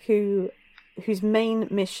 whose main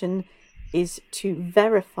mission is to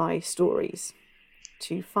verify stories,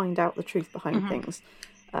 to find out the truth behind things.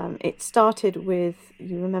 It started with,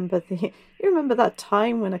 you remember that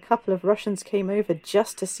time when a couple of Russians came over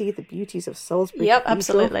just to see the beauties of Salisbury Yep, Cathedral?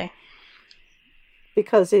 absolutely.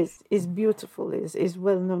 Because it's beautiful, is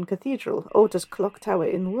well-known cathedral, oldest clock tower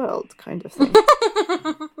in the world, kind of thing.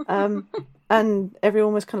 And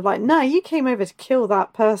everyone was kind of like, "No, you came over to kill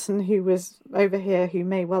that person who was over here, who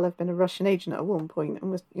may well have been a Russian agent at one point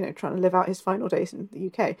and was, trying to live out his final days in the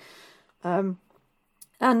UK." And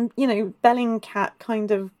Bellingcat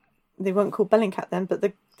kind of, they weren't called Bellingcat then, but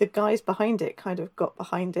the guys behind it kind of got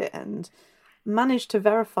behind it and managed to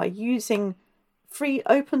verify using free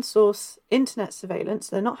open source internet surveillance.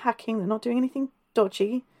 They're not hacking, they're not doing anything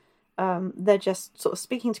dodgy. They're just sort of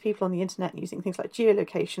speaking to people on the internet using things like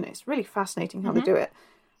geolocation. It's really fascinating how they do it,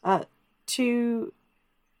 to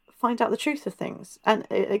find out the truth of things. And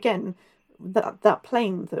again, that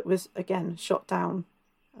plane that was again shot down.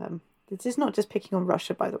 This is not just picking on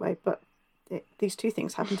Russia, by the way, but these two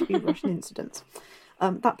things happen to be Russian incidents.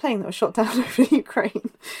 That plane that was shot down over Ukraine,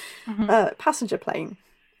 passenger plane.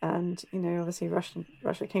 And obviously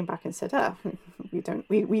Russia came back and said,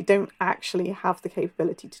 we don't actually have the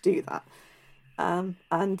capability to do that. And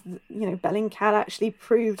Bellingcat actually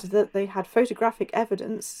proved that they had photographic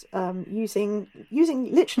evidence using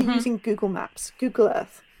Google Maps, Google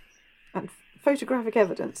Earth, and photographic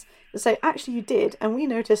evidence to say, actually you did, and we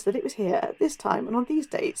noticed that it was here at this time and on these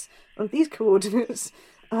dates, on these coordinates.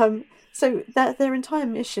 So their entire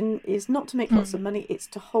mission is not to make lots of money, it's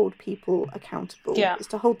to hold people accountable. Yeah. It's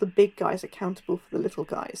to hold the big guys accountable for the little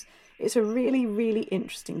guys. It's a really, really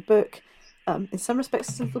interesting book. In some respects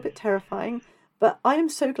it's a little bit terrifying, but I am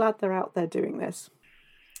so glad they're out there doing this.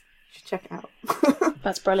 You should check it out.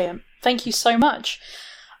 That's brilliant. Thank you so much.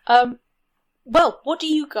 Well, what do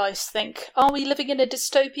you guys think? Are we living in a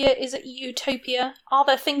dystopia? Is it utopia? Are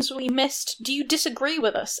there things we missed? Do you disagree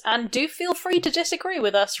with us? And do feel free to disagree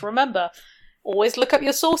with us. Remember, always look up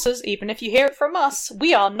your sources, even if you hear it from us.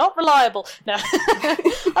 We are not reliable. No,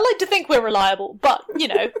 I like to think we're reliable, but, you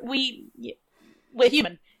know, we're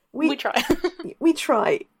human. We try. We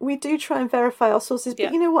try. We do try and verify our sources,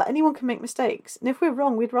 but you know what? Anyone can make mistakes. And if we're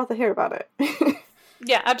wrong, we'd rather hear about it.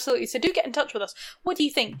 Yeah, absolutely. So do get in touch with us. What do you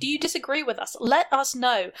think? Do you disagree with us? Let us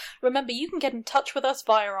know. Remember, you can get in touch with us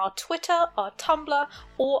via our Twitter, our Tumblr,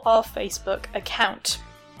 or our Facebook account.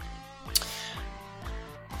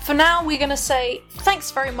 For now, we're going to say thanks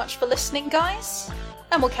very much for listening, guys.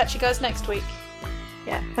 And we'll catch you guys next week.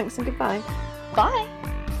 Yeah, thanks and goodbye. Bye.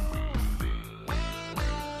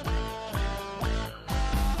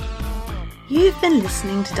 You've been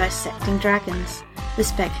listening to Dissecting Dragons, the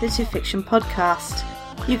speculative fiction podcast.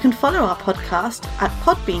 You can follow our podcast at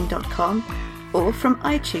podbean.com or from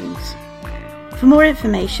iTunes. For more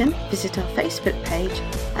information, visit our Facebook page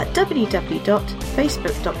at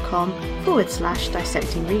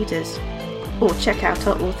www.facebook.com/dissectingreaders, or check out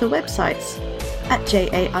our author websites at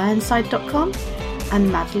jaironside.com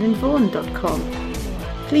and madeleinevaughan.com.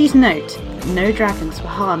 Please note that no dragons were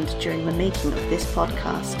harmed during the making of this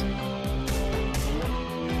podcast.